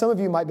 I realize some of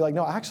you might be like,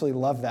 no, I actually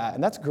love that,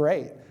 and that's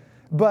great.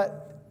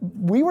 But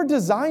we were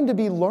designed to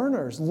be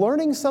learners.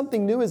 Learning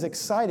something new is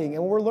exciting,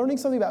 and when we're learning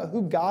something about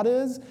who God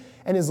is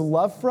and his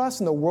love for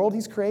us and the world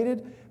he's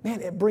created, man,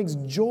 it brings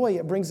joy,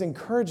 it brings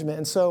encouragement.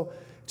 And so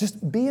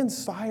just be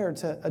inspired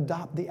to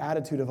adopt the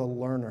attitude of a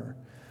learner.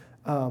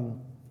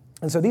 And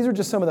so these are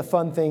just some of the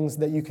fun things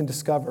that you can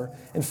discover.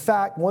 In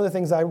fact, one of the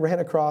things I ran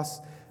across,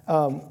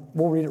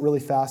 we'll read it really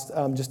fast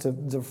just to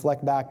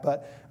reflect back,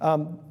 but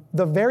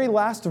the very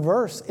last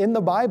verse in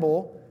the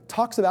Bible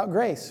talks about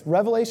grace.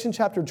 Revelation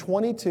chapter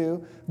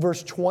 22,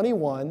 verse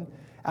 21,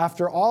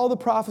 after all the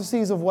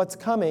prophecies of what's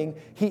coming,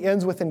 he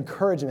ends with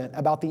encouragement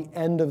about the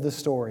end of the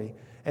story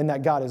and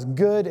that God is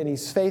good and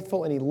he's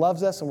faithful and he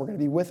loves us and we're going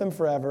to be with him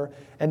forever.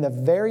 And the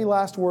very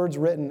last words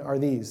written are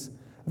these: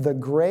 the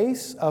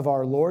grace of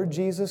our Lord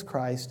Jesus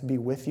Christ be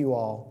with you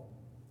all.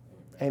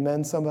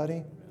 Amen,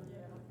 somebody?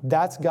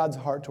 That's God's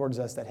heart towards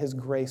us, that his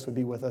grace would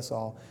be with us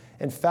all.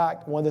 In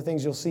fact, one of the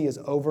things you'll see is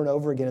over and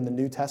over again in the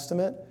New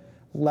Testament,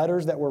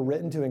 letters that were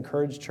written to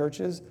encourage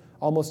churches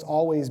almost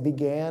always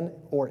began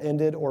or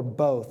ended or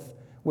both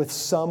with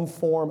some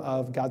form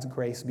of God's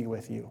grace be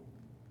with you.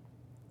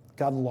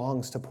 God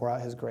longs to pour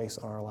out his grace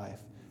on our life,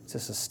 to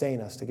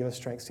sustain us, to give us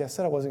strength. See, I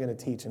said I wasn't going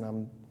to teach, and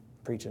I'm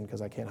preaching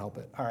because I can't help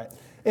it. All right.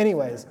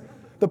 Anyways,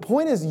 the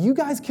point is you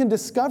guys can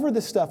discover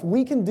this stuff.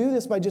 We can do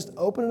this by just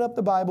opening up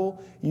the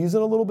Bible,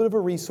 using a little bit of a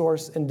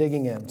resource, and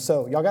digging in.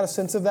 So y'all got a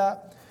sense of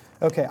that?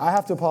 Okay, I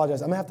have to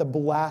apologize. I'm going to have to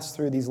blast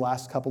through these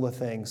last couple of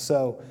things.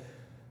 So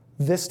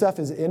this stuff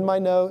is in my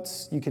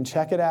notes. You can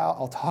check it out.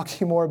 I'll talk to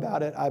you more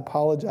about it. I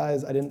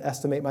apologize. I didn't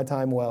estimate my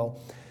time well.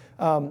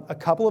 A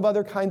couple of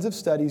other kinds of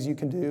studies you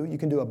can do. You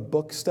can do a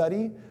book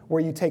study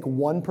where you take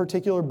one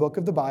particular book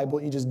of the Bible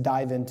and you just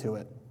dive into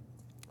it.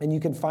 And you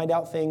can find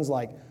out things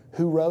like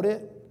who wrote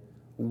it,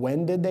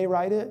 when did they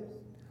write it,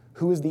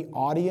 who is the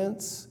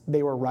audience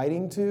they were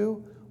writing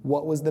to,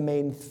 what was the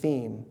main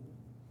theme,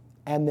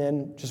 and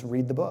then just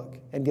read the book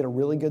and get a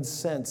really good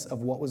sense of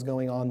what was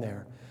going on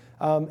there.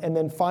 And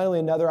then finally,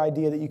 another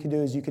idea that you can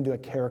do is you can do a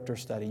character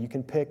study. You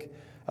can pick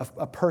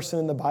a person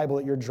in the Bible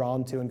that you're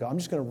drawn to and go, I'm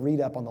just going to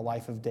read up on the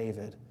life of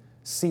David,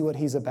 see what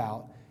he's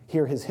about,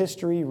 hear his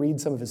history,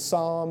 read some of his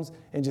Psalms,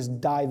 and just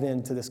dive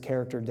into this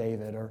character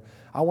David. Or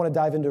I want to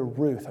dive into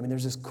Ruth. I mean,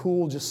 there's this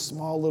cool, just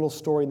small little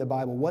story in the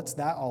Bible. What's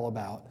that all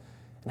about?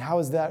 And how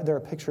is that there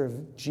a picture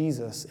of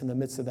Jesus in the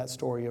midst of that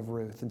story of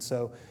Ruth? And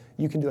so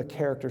you can do a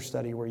character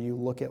study where you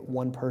look at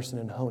one person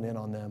and hone in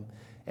on them.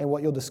 And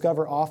what you'll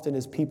discover often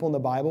is people in the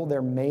Bible,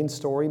 their main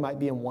story might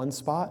be in one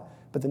spot,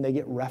 but then they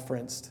get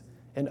referenced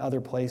in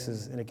other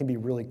places, and it can be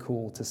really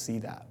cool to see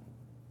that.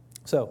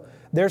 So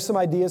there's some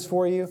ideas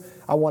for you.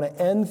 I want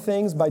to end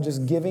things by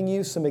just giving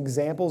you some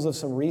examples of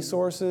some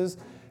resources.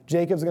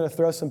 Jacob's going to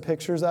throw some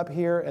pictures up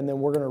here, and then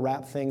we're going to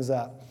wrap things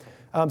up.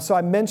 So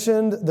I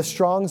mentioned the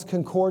Strong's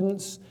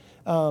Concordance.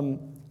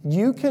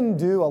 You can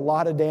do a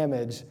lot of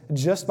damage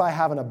just by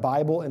having a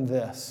Bible and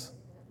this.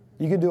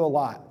 You can do a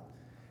lot.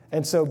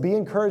 And so be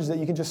encouraged that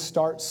you can just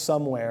start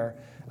somewhere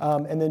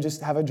and then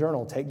just have a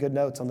journal. Take good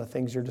notes on the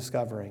things you're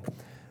discovering.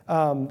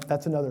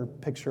 That's another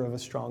picture of a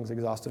Strong's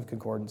Exhaustive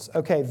Concordance.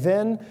 Okay,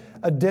 then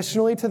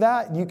additionally to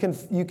that, you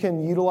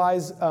can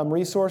utilize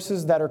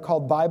resources that are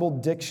called Bible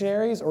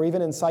dictionaries or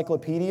even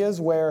encyclopedias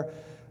where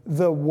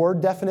the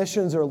word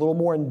definitions are a little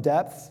more in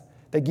depth.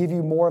 They give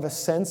you more of a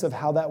sense of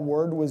how that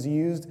word was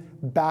used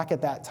back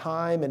at that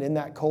time and in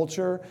that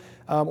culture.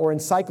 Or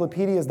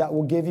encyclopedias that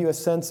will give you a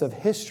sense of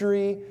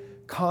history,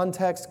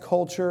 context,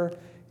 culture.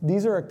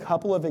 These are a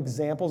couple of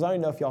examples. I don't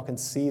even know if y'all can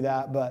see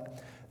that,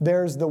 but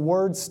there's the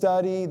word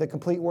study, the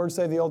complete word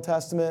study of the Old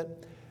Testament.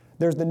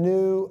 There's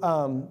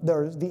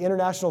there's the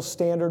International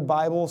Standard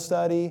Bible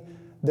Study.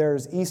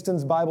 There's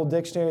Easton's Bible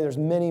Dictionary. There's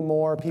many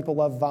more. People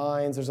love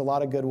Vines. There's a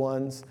lot of good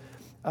ones.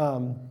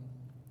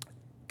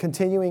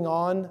 Continuing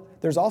on,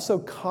 there's also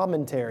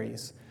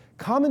commentaries.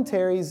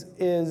 Commentaries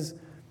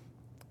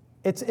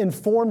it's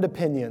informed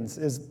opinions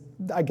is,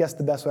 I guess,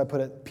 the best way I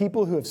put it.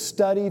 People who have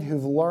studied,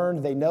 who've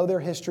learned, they know their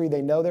history,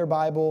 they know their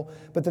Bible,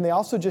 but then they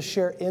also just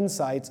share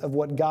insights of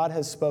what God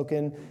has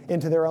spoken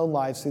into their own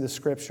lives through the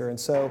Scripture. And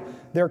so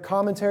there are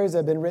commentaries that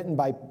have been written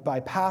by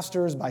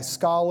pastors, by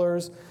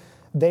scholars.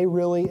 They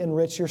really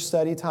enrich your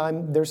study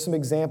time. There's some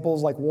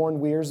examples like Warren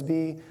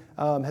Wiersbe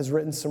has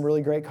written some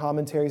really great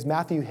commentaries.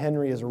 Matthew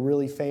Henry is a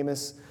really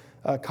famous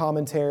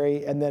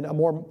commentary. And then a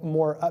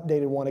more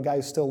updated one, a guy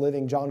who's still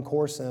living, John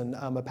Corson,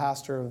 a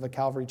pastor of the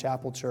Calvary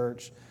Chapel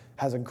Church,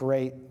 has a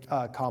great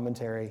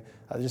commentary.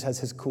 Just has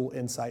his cool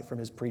insight from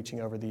his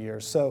preaching over the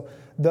years. So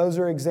those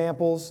are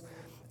examples.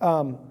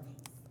 I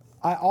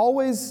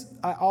always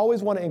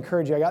want to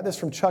encourage you. I got this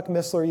from Chuck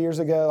Missler years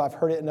ago. I've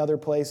heard it in other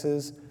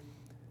places.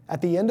 At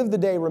the end of the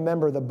day,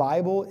 remember, the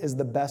Bible is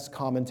the best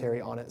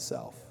commentary on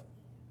itself.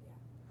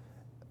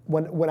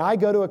 When I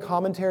go to a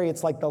commentary,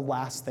 it's like the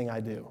last thing I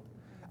do.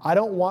 I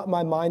don't want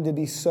my mind to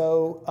be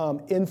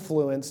so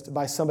influenced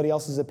by somebody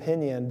else's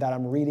opinion that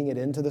I'm reading it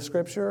into the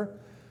Scripture.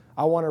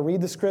 I want to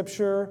read the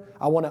Scripture.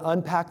 I want to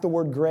unpack the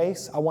word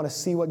grace. I want to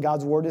see what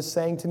God's Word is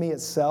saying to me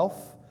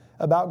itself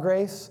about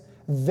grace.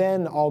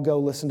 Then I'll go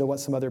listen to what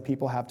some other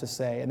people have to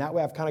say. And that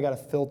way I've kind of got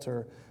a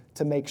filter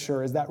to make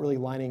sure, is that really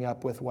lining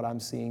up with what I'm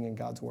seeing in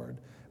God's Word?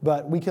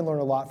 But we can learn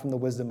a lot from the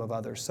wisdom of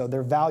others. So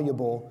they're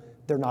valuable.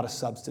 They're not a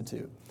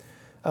substitute.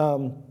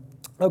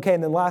 Okay,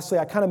 and then lastly,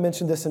 I kind of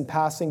mentioned this in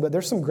passing, but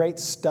there's some great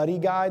study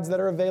guides that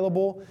are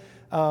available.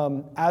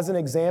 As an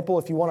example,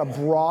 if you want a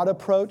broad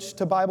approach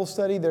to Bible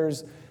study,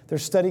 there's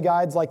study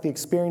guides like the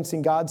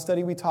Experiencing God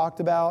study we talked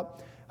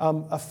about.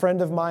 A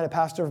friend of mine, a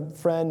pastor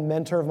friend,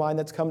 mentor of mine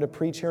that's come to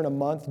preach here in a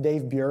month,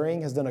 Dave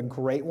Buring, has done a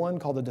great one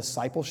called The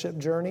Discipleship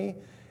Journey,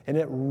 and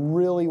it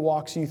really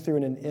walks you through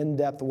in an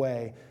in-depth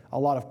way a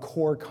lot of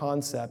core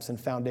concepts and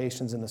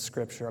foundations in the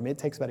Scripture. I mean, it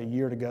takes about a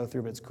year to go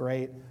through, but it's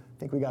great. I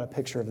think we got a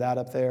picture of that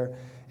up there.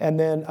 And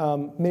then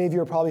many of you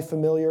are probably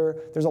familiar.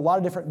 There's a lot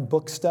of different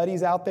book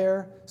studies out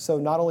there. So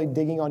not only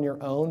digging on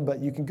your own, but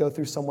you can go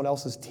through someone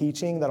else's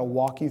teaching that'll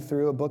walk you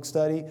through a book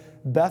study.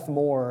 Beth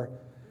Moore,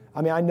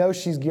 I mean, I know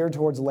she's geared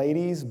towards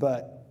ladies,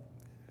 but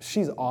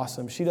she's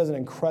awesome. She does an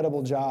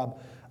incredible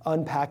job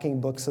unpacking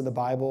books of the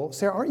Bible.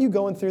 Sarah, aren't you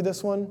going through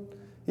this one?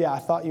 Yeah, I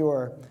thought you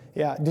were.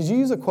 Yeah. Did you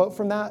use a quote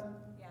from that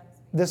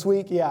this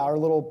week? Yeah, our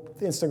little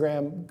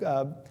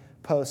Instagram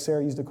post,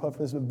 Sarah used a quote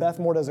from this, but Beth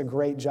Moore does a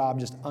great job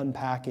just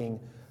unpacking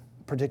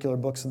particular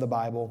books of the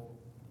Bible.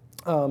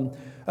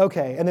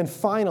 Okay, and then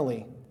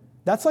finally,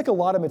 that's like a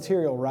lot of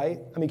material, right?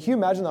 I mean, can you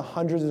imagine the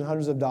hundreds and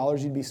hundreds of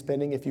dollars you'd be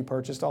spending if you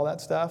purchased all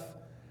that stuff?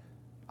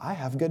 I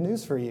have good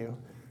news for you.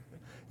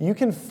 You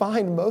can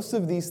find most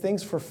of these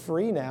things for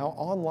free now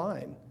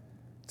online.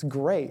 It's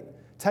great.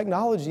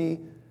 Technology,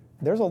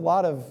 there's a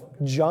lot of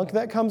junk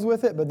that comes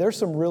with it, but there's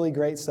some really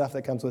great stuff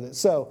that comes with it.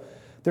 So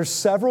there's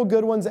several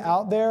good ones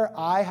out there.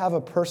 I have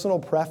a personal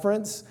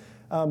preference.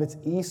 It's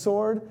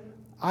eSword.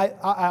 I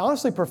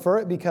honestly prefer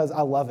it because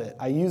I love it.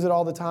 I use it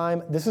all the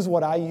time. This is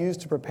what I use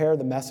to prepare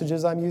the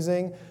messages I'm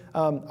using.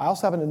 I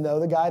also happen to know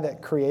the guy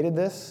that created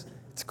this.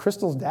 It's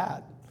Crystal's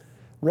dad,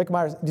 Rick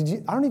Myers.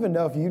 I don't even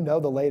know if you know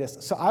the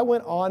latest. So I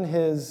went on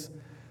his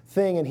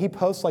thing, and he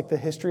posts like the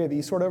history of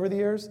eSword over the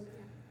years.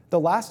 The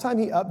last time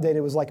he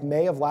updated was like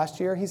May of last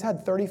year. He's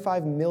had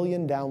 35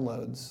 million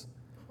downloads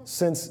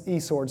since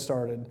eSword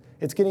started.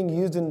 It's getting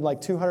used in like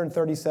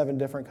 237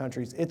 different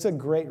countries. It's a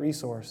great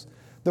resource.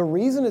 The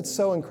reason it's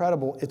so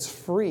incredible, it's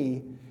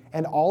free,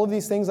 and all of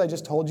these things I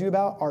just told you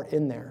about are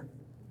in there.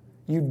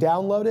 You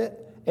download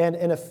it, And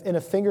in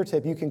a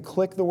fingertip, you can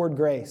click the word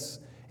grace,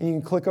 and you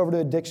can click over to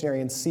a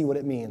dictionary and see what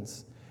it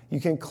means. You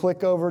can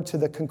click over to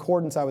the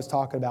concordance I was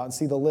talking about and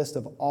see the list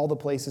of all the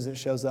places it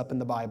shows up in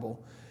the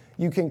Bible.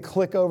 You can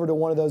click over to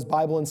one of those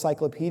Bible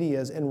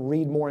encyclopedias and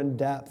read more in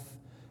depth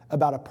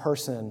about a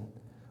person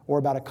or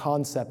about a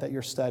concept that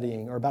you're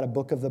studying or about a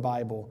book of the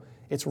Bible.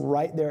 It's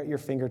right there at your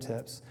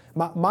fingertips.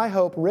 My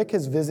hope, Rick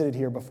has visited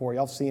here before.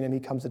 Y'all have seen him. He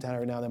comes to town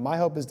every now and then. My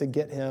hope is to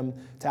get him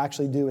to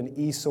actually do an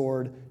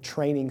eSword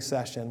training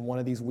session one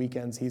of these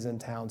weekends he's in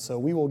town. So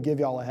we will give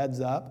y'all a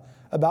heads up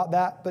about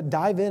that, but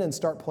dive in and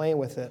start playing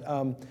with it.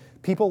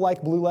 People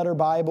like Blue Letter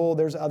Bible.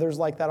 There's others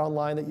like that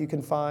online that you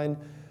can find.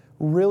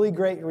 Really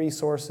great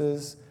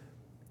resources.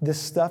 This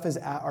stuff is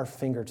at our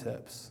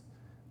fingertips.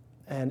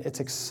 And it's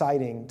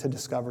exciting to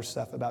discover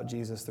stuff about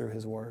Jesus through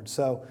his word.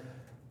 So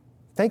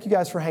thank you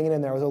guys for hanging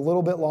in there. It was a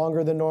little bit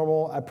longer than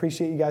normal. I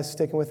appreciate you guys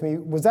sticking with me.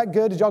 Was that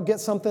good? Did y'all get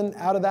something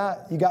out of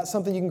that? You got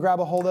something you can grab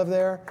a hold of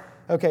there?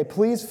 Okay,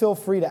 please feel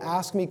free to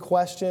ask me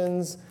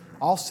questions.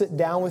 I'll sit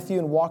down with you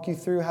and walk you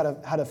through how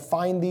to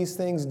find these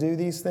things, do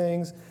these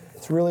things.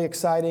 It's really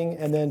exciting.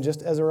 And then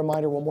just as a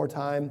reminder one more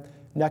time,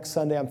 next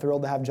Sunday I'm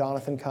thrilled to have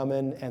Jonathan come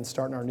in and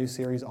start our new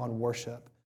series on worship.